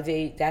but you know,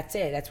 that's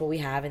it, that's what we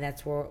have, and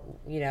that's where,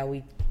 you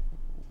know,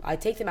 I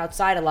take them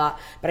outside a lot,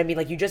 but I mean,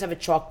 like, you just have a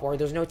chalkboard,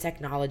 there's no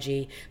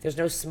technology, there's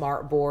no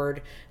smart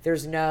board,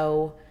 there's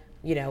no,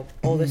 you know,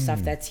 all the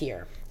stuff that's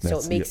here. So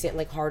it makes it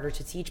like harder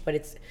to teach, but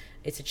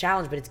it's a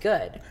challenge, but it's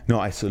good. No,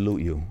 I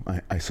salute you.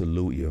 I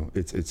salute you.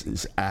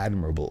 It's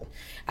admirable.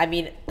 I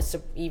mean,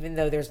 so even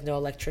though there's no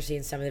electricity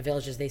in some of the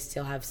villages, they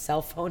still have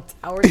cell phone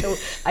towers. So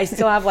I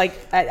still have like,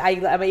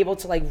 I'm able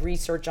to like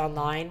research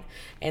online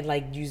and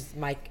like use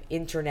my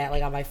internet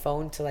like on my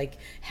phone to like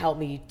help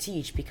me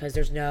teach, because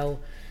there's no,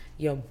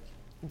 you know,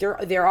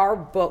 there are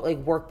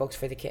like workbooks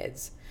for the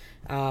kids,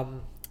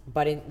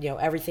 but in, you know,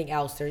 everything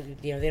else,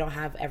 you know, they don't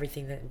have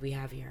everything that we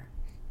have here.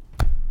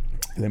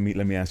 Let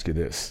me ask you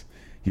this.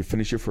 You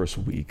finish your first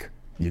week,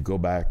 you go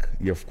back,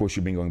 of course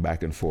you've been going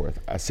back and forth,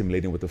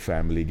 assimilating with the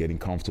family, getting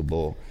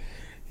comfortable.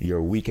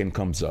 Your weekend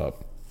comes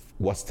up.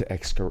 What's the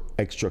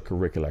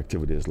extracurricular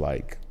activities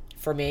like?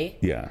 For me?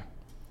 Yeah.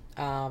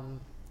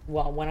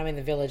 Well, when I'm in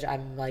the village,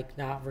 I'm like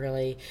not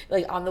really,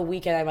 like on the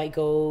weekend I might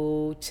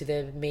go to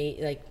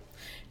the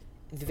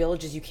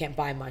villages. You can't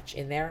buy much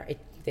in there.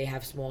 They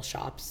have small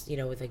shops, you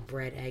know, with like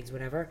bread, eggs,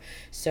 whatever.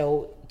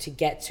 So to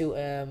get to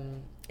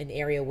an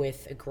area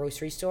with a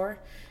grocery store,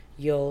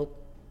 you'll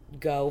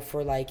go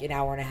for like an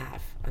hour and a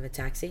half on the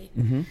taxi.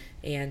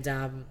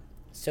 And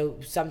so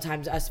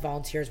sometimes us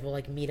volunteers will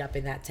like meet up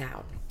in that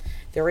town.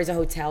 There is a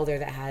hotel there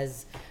that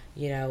has,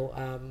 you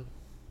know,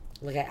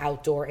 like an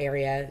outdoor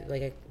area,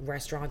 like a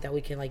restaurant that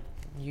we can like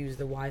use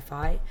the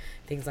Wi-Fi,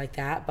 things like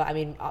that. But I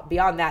mean,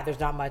 beyond that, there's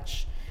not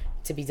much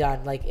to be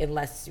done. Like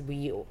unless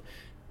we,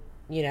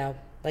 you know,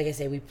 like I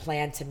say, we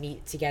plan to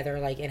meet together,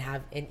 like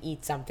and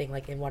eat something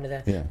like in one of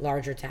the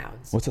larger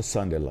towns. What's a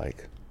Sunday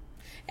like?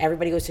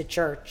 Everybody goes to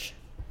church.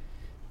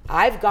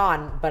 I've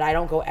gone, but I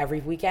don't go every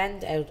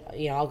weekend.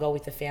 You know, I'll go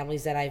with the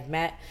families that I've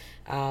met.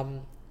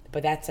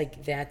 But that's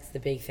the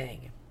big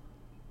thing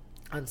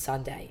on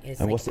Sunday. It's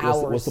and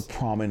like what's the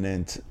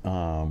prominent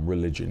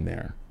religion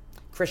there?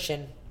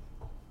 Christian.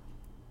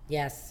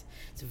 Yes,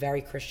 it's a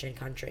very Christian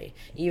country.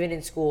 Even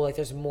in school, like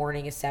there's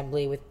morning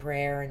assembly with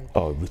prayer and.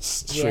 Oh, it's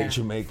straight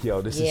Jamaica.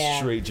 Yo, this is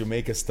straight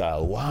Jamaica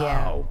style.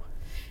 Wow.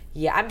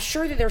 Yeah, I'm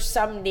sure that there's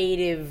some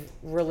native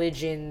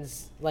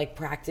religions like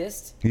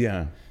practiced.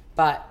 Yeah.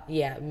 But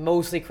yeah,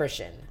 mostly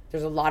Christian.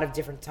 There's a lot of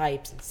different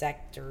types and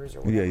sectors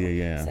or whatever.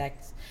 Yeah.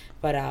 Sects.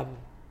 But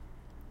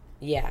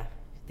yeah,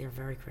 they're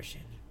very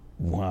Christian.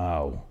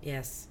 Wow.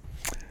 Yes.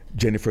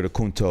 Jennifer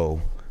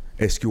DeCunto,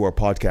 SQR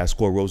podcast,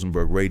 Score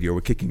Rosenberg Radio.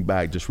 We're kicking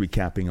back, just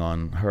recapping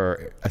on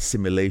her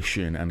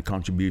assimilation and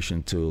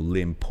contribution to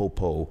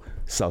Limpopo,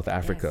 South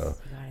Africa,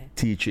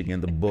 teaching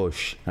in the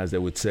bush, as they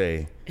would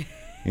say.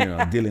 You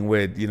know, dealing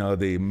with, you know,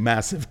 the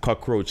massive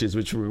cockroaches,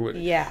 which were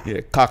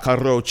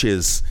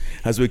cockroaches.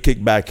 As we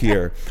kick back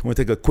here, we'll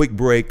take a quick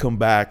break, come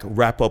back,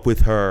 wrap up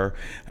with her,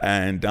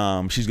 and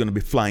she's going to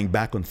be flying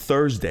back on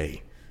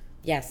Thursday.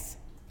 Yes.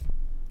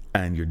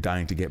 And you're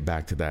dying to get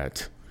back to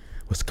that.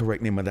 What's the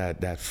correct name of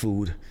that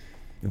food?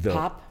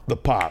 Pop? The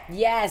pop.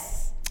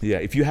 Yes. Yeah,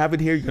 if you have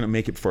it here, you're going to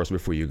make it first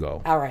before you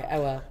go. All right, I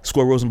will.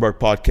 Score Rosenberg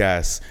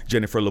podcast,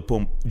 Jennifer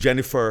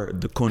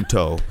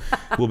DeCunto.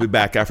 We'll be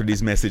back after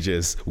these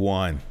messages.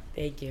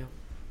 Thank you.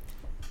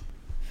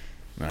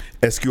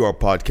 SQR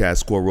podcast,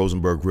 Score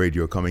Rosenberg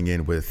Radio, coming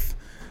in with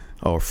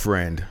our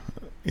friend,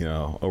 you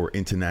know, our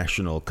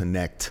international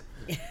connect,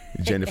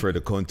 Jennifer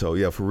DeCunto.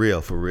 Yeah, for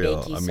real.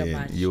 Thank you so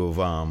much. You've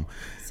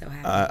so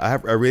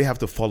happy. I really have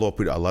to follow up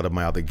with a lot of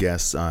my other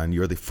guests, and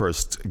you're the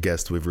first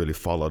guest we've really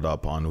followed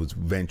up on who's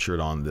ventured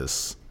on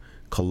this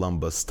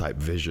Columbus type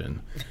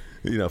vision.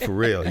 You know, for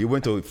real. You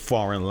went to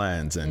foreign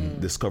lands and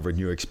discovered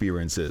new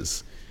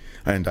experiences.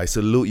 And I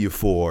salute you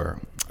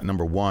for,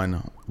 number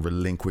one,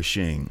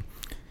 relinquishing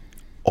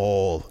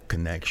all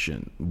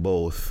connection,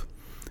 both,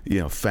 you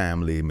know,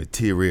 family,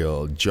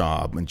 material,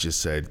 job, and just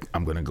said,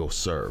 I'm going to go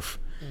serve.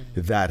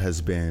 That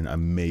has been a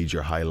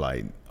major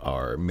highlight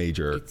or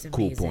major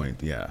cool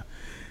point. Yeah.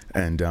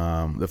 And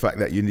the fact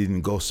that you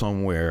didn't go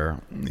somewhere,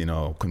 you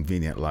know,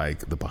 convenient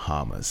like the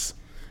Bahamas,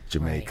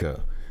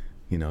 Jamaica,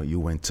 you know, you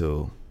went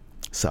to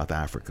South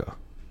Africa.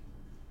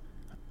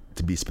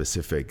 To be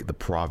specific, the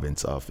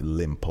province of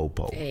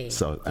Limpopo,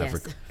 South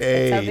Africa.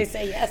 That's how they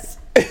say yes.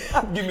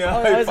 Give me a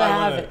high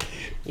five on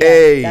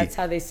it. That's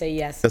how they say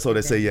yes. That's how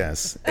they say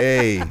yes.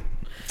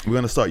 We're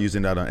going to start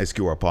using that on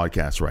SQR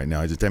podcast right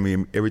now. Just tell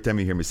me, every time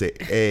you hear me say,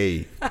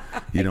 hey,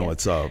 you know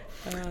what's up.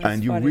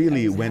 And you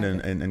really went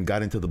and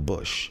got into the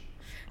bush.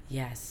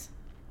 Yes.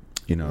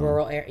 You know.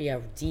 Rural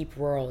area, deep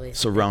rural.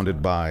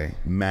 Surrounded by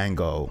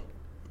mango,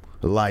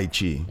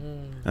 lychee.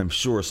 I'm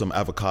sure some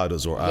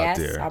avocados were out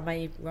there. Yes, on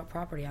my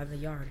property, on the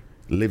yard.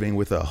 Living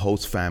with a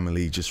host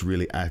family, just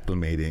really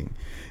acclimating.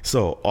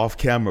 So off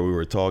camera, we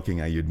were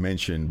talking, and you'd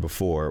mentioned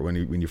before when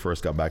you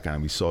first got back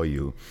and we saw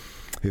you,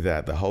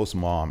 that the host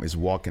mom is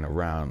walking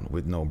around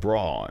with no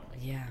bra on.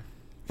 Yeah.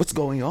 What's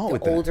going on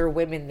with the older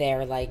women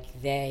there, like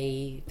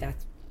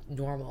that's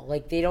normal.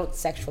 Like they don't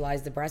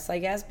sexualize the breasts, I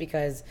guess,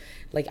 because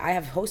like I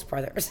have host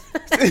brothers.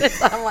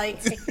 So I'm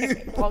like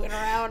walking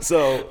around.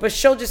 But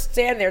she'll just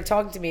stand there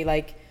talking to me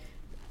like,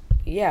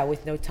 yeah,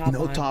 with no top on.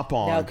 No top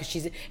on. No,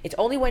 because it's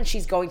only when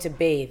she's going to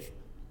bathe.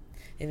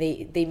 And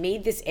they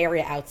made this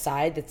area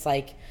outside that's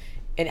like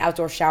an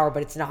outdoor shower,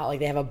 but it's not like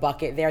they have a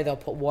bucket there. They'll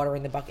put water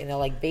in the bucket and they'll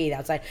like bathe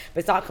outside, but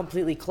it's not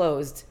completely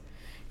closed.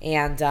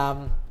 And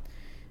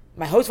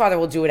my host father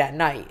will do it at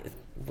night,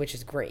 which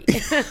is great.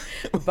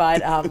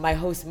 But my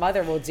host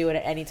mother will do it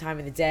at any time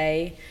of the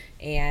day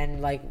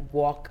and like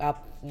walk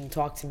up and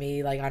talk to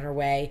me like on her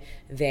way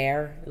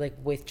there, like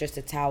with just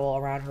a towel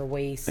around her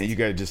waist. And you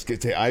gotta just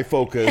get to eye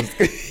focus.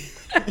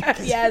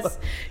 Yes.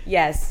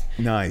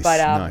 Nice. But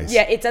nice.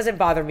 yeah, it doesn't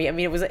bother me. I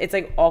mean, it's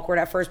like awkward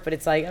at first, but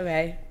it's like,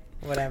 okay,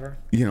 whatever.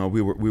 You know,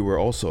 we were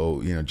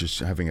also, you know, just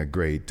having a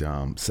great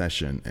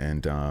session,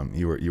 and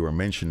you were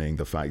mentioning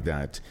the fact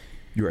that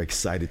you're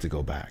excited to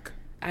go back.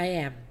 I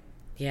am.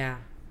 Yeah.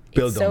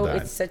 Build on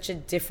that. It's such a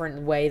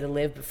different way to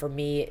live, but for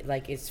me,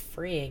 like, it's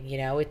freeing, you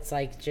know? It's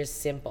like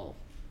just simple.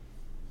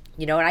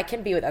 You know, and I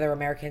can be with other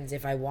Americans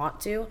if I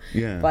want to.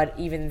 Yeah. But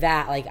even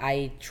that, like,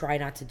 I try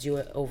not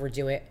to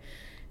overdo it.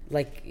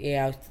 Like, you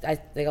know,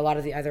 like a lot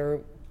of the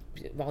other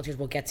volunteers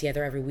will get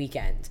together every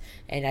weekend,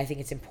 and I think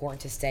it's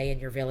important to stay in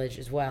your village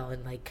as well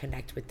and like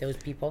connect with those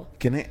people.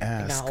 Can I And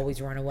ask? not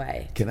always run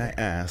away. Can I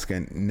ask?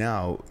 And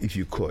now, if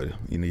you could,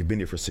 you've been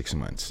here for 6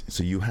 months,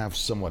 so you have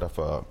somewhat of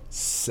a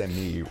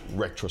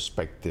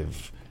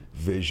semi-retrospective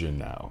vision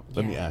now.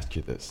 Let me Yeah. ask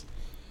you this: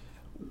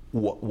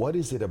 what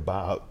is it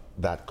about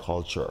that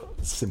culture,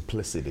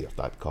 simplicity of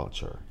that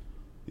culture,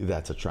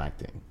 that's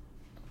attracting?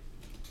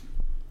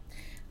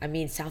 I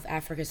mean, South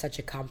Africa is such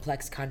a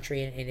complex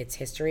country in its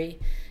history,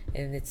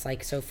 and it's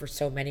like, so for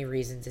so many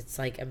reasons, it's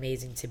like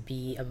amazing to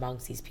be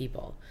amongst these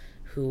people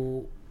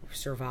who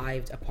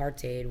survived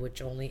apartheid,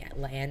 which only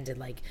ended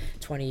like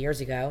 20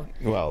 years ago.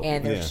 Well,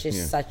 and there's yeah, just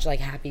yeah. such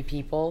like happy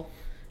people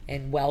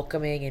and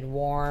welcoming and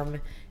warm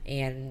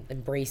and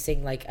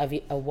embracing like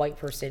a white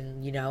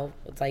person, you know,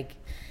 it's like,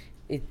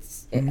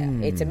 it's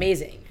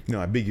amazing. No,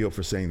 I big you up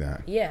for saying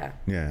that. Yeah.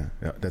 Yeah,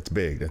 that's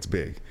big. That's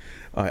big.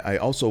 I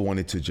also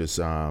wanted to just,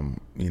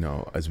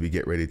 as we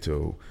get ready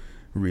to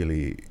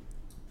really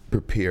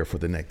prepare for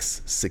the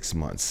next 6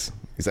 months,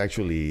 it's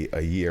actually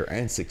a year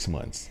and 6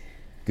 months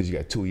because you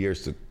got 2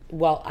 years to.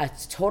 Well, a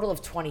total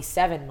of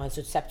 27 months.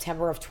 So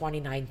September of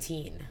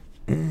 2019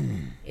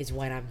 is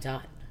when I'm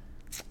done.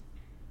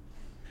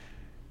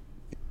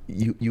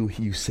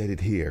 You said it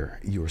here.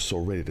 You were so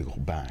ready to go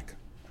back,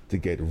 to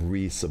get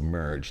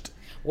re-submerged.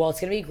 Well, it's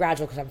going to be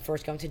gradual because I'm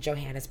first going to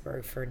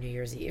Johannesburg for New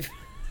Year's Eve.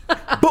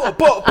 Let's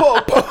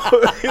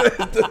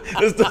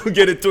don't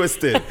get it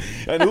twisted.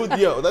 And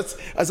that's,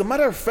 as a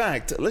matter of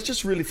fact, let's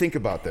just really think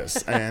about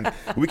this, and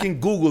we can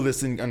Google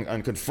this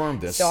and confirm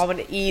this. So I'm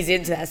going to ease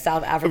into that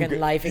South African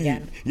life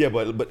again. Yeah,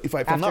 but if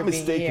I'm After not being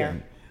mistaken,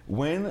 here.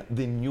 when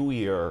the New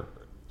Year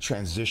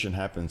transition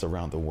happens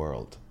around the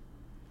world,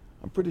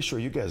 I'm pretty sure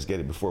you guys get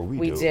it before we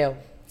do. We do.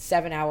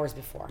 7 hours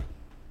before.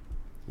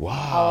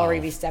 Wow. I'll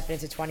already be stepping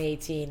into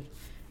 2018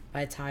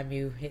 by the time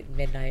you hit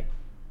midnight.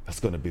 That's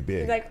going to be big.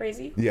 Isn't that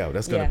crazy? Yeah,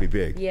 that's going to Yeah. be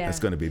big. Yeah. That's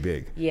going to be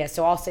big. Yeah,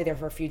 so I'll stay there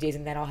for a few days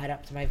and then I'll head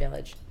up to my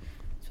village.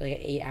 It's like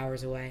 8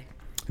 hours away.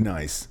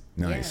 Nice.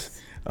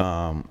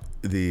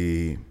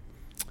 The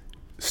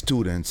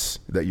students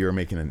that you're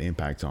making an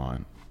impact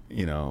on,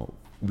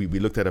 we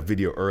looked at a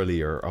video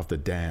earlier of the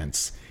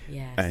dance.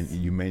 Yes. And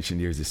you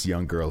mentioned there's this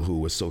young girl who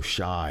was so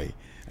shy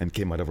and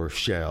came out of her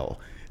shell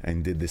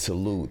and did the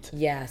salute.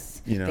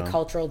 Yes. You know? The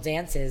cultural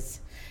dances.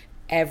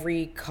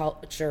 Every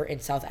culture in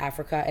South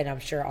Africa, and I'm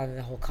sure on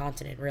the whole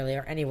continent really,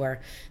 or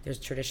anywhere, there's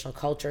traditional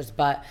cultures,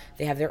 but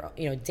they have their,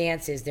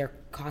 dances, their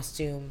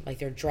costume, like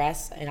their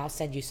dress, and I'll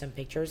send you some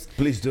pictures.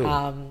 Please do.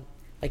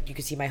 Like you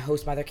can see my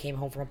host mother came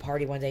home from a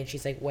party one day and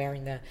she's like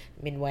wearing the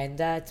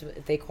minwenda, it's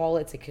what they call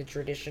it. It's like a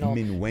traditional.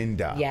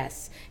 Minwenda.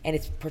 Yes. And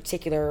it's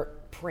particular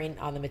print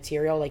on the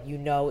material, like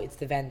it's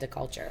the Venda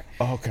culture.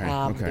 Okay.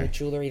 The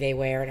jewelry they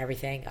wear and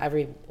everything.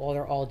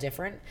 They're all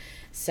different.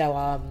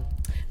 So,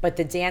 but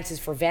the dances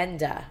for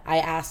Venda, I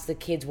asked the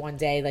kids one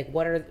day, like,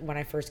 when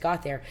I first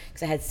got there,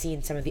 because I had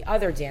seen some of the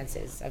other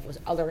dances of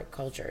other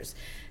cultures,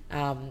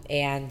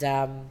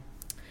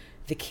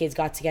 the kids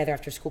got together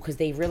after school because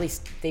they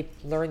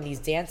learn these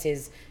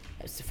dances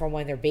from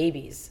when they're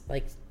babies,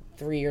 like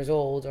 3 years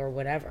old or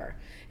whatever,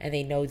 and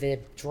they know the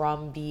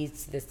drum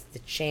beats, the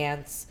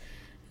chants,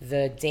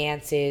 the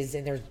dances,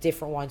 and there's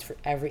different ones for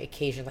every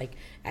occasion. Like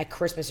at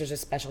Christmas, there's a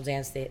special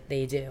dance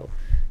they do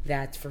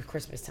that's for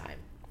Christmas time.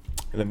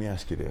 Let me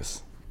ask you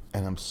this,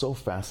 and I'm so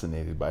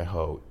fascinated by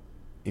how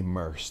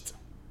immersed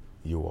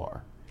you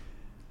are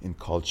in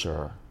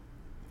culture,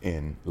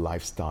 in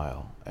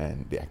lifestyle,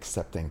 and the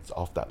acceptance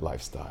of that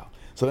lifestyle.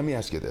 So let me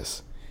ask you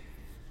this,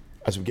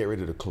 as we get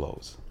ready to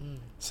close.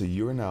 So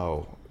you're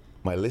now,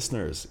 my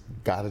listeners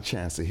got a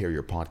chance to hear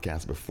your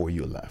podcast before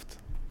you left.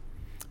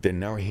 They're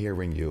now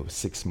hearing you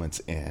 6 months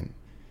in,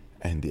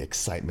 and the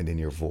excitement in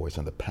your voice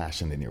and the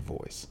passion in your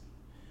voice.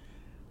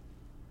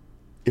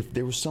 If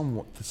there was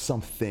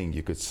something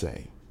you could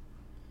say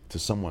to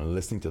someone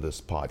listening to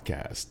this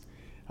podcast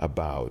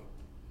about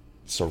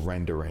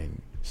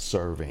surrendering,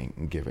 serving,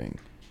 and giving,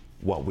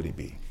 what would it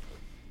be?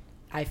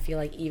 I feel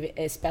like even,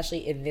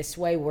 especially in this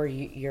way where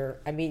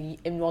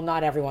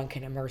not everyone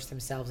can immerse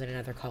themselves in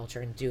another culture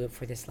and do it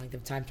for this length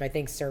of time. So I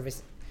think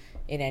service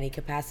in any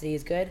capacity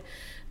is good.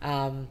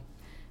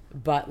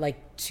 But I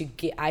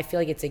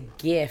feel like it's a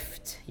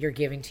gift you're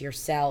giving to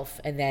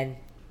yourself and then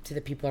to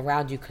the people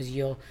around you, because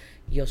you'll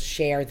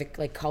share the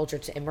culture,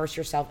 to immerse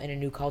yourself in a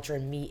new culture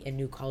and meet a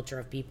new culture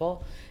of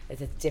people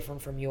that's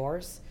different from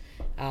yours,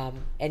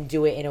 and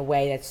do it in a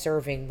way that's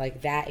serving.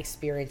 Like that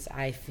experience,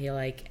 I feel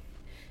like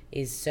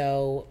is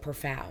so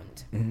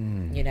profound,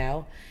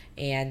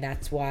 and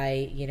that's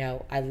why,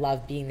 I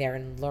love being there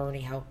and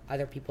learning how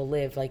other people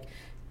live. Like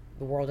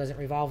the world doesn't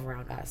revolve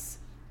around us,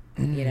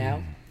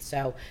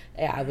 So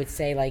yeah, I would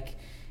say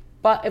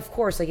but of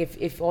course,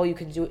 if all you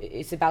can do,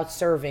 it's about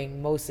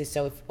serving mostly.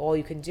 So if all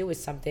you can do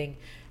is something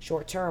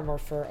short term or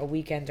for a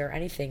weekend or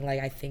anything,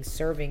 I think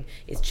serving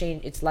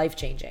it's life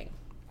changing.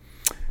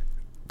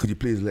 Could you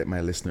please let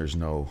my listeners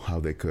know how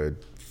they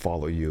could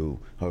follow you,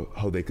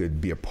 how they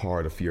could be a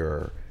part of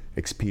your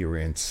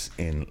experience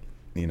in,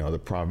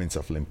 the province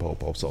of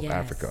Limpopo, South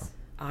Africa?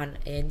 On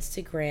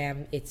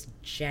Instagram, it's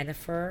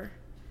Jennifer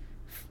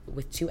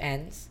with 2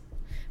 N's,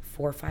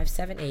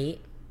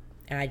 4578,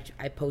 and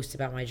I post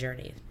about my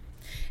journey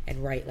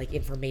and write like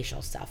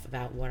informational stuff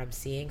about what I'm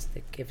seeing so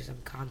that gives some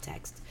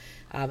context.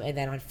 And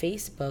then on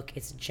Facebook,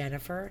 it's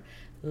Jennifer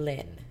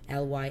Lynn,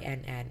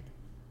 Lynn.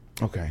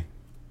 Okay.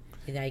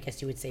 And I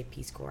guess you would say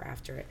Peace Corps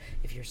after it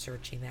if you're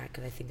searching that,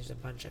 because I think there's a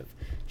bunch of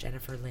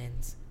Jennifer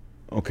Lynns.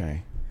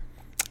 Okay.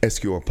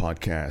 SQR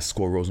Podcast,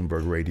 Score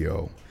Rosenberg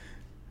Radio.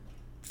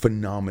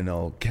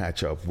 Phenomenal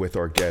catch up with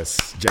our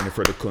guest,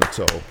 Jennifer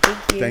DeCunto.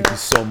 Thank you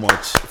so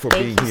much for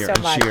being here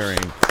and sharing.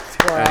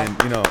 Squirrel.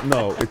 And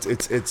no,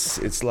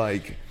 it's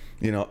like,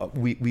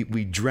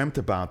 we dreamt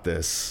about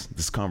this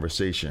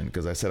conversation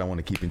because I said I want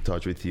to keep in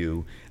touch with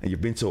you, and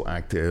you've been so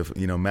active.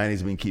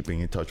 Manny's been keeping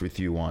in touch with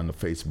you on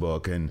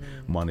Facebook and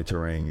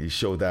monitoring. You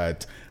show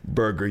that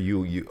burger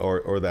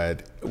or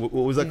that what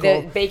was that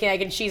called? The bacon,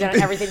 egg, and cheese on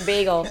everything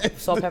bagel,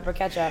 salt, pepper,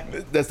 ketchup.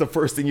 That's the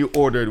first thing you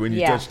ordered when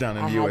you touched down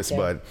in the U.S.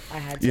 But I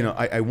had to.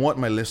 I want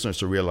my listeners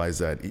to realize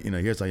that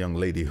here's a young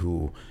lady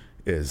who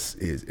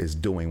is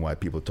doing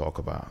what people talk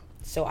about.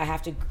 So I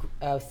have to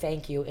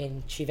thank you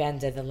in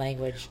Chivenda, the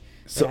language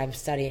that I'm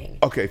studying.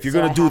 Okay, if you're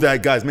gonna do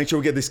that, guys, make sure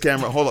we get this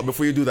camera. Hold up,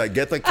 before you do that,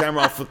 get the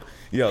camera off.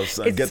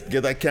 Son,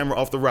 get that camera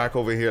off the rack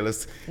over here.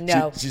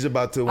 She's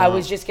about to. I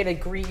was just gonna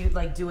greet you,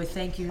 like do a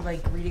thank you,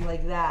 like greeting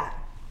like that,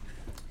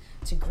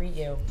 to greet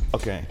you.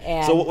 Okay.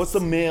 And so what's the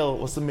male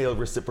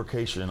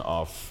reciprocation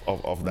of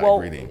that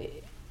greeting?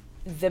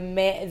 The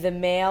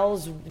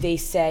males,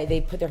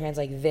 they put their hands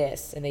like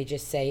this and they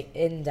just say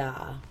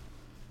Inda.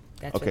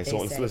 That's okay, what they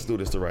so say. let's do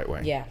this the right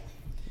way. Yeah.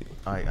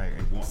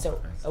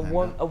 So a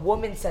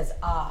woman says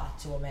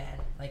to a man,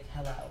 like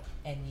hello,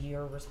 and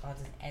your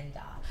response is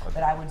Enda. Okay.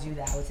 But I would do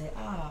that. I would say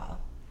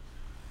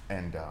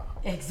Enda.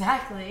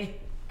 Exactly.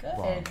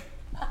 Good.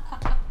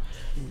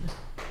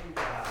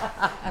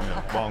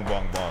 Bong,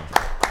 bong, bong.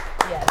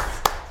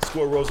 Yes.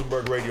 Score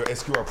Rosenberg Radio,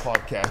 SQR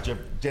Podcast.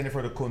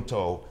 Jennifer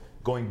DeCunto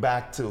going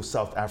back to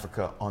South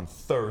Africa on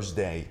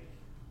Thursday.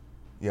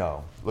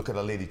 Yo, look at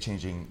a lady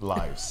changing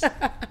lives.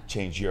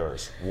 Change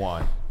yours.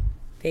 1.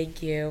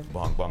 Thank you.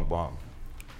 Bong, bong, bong.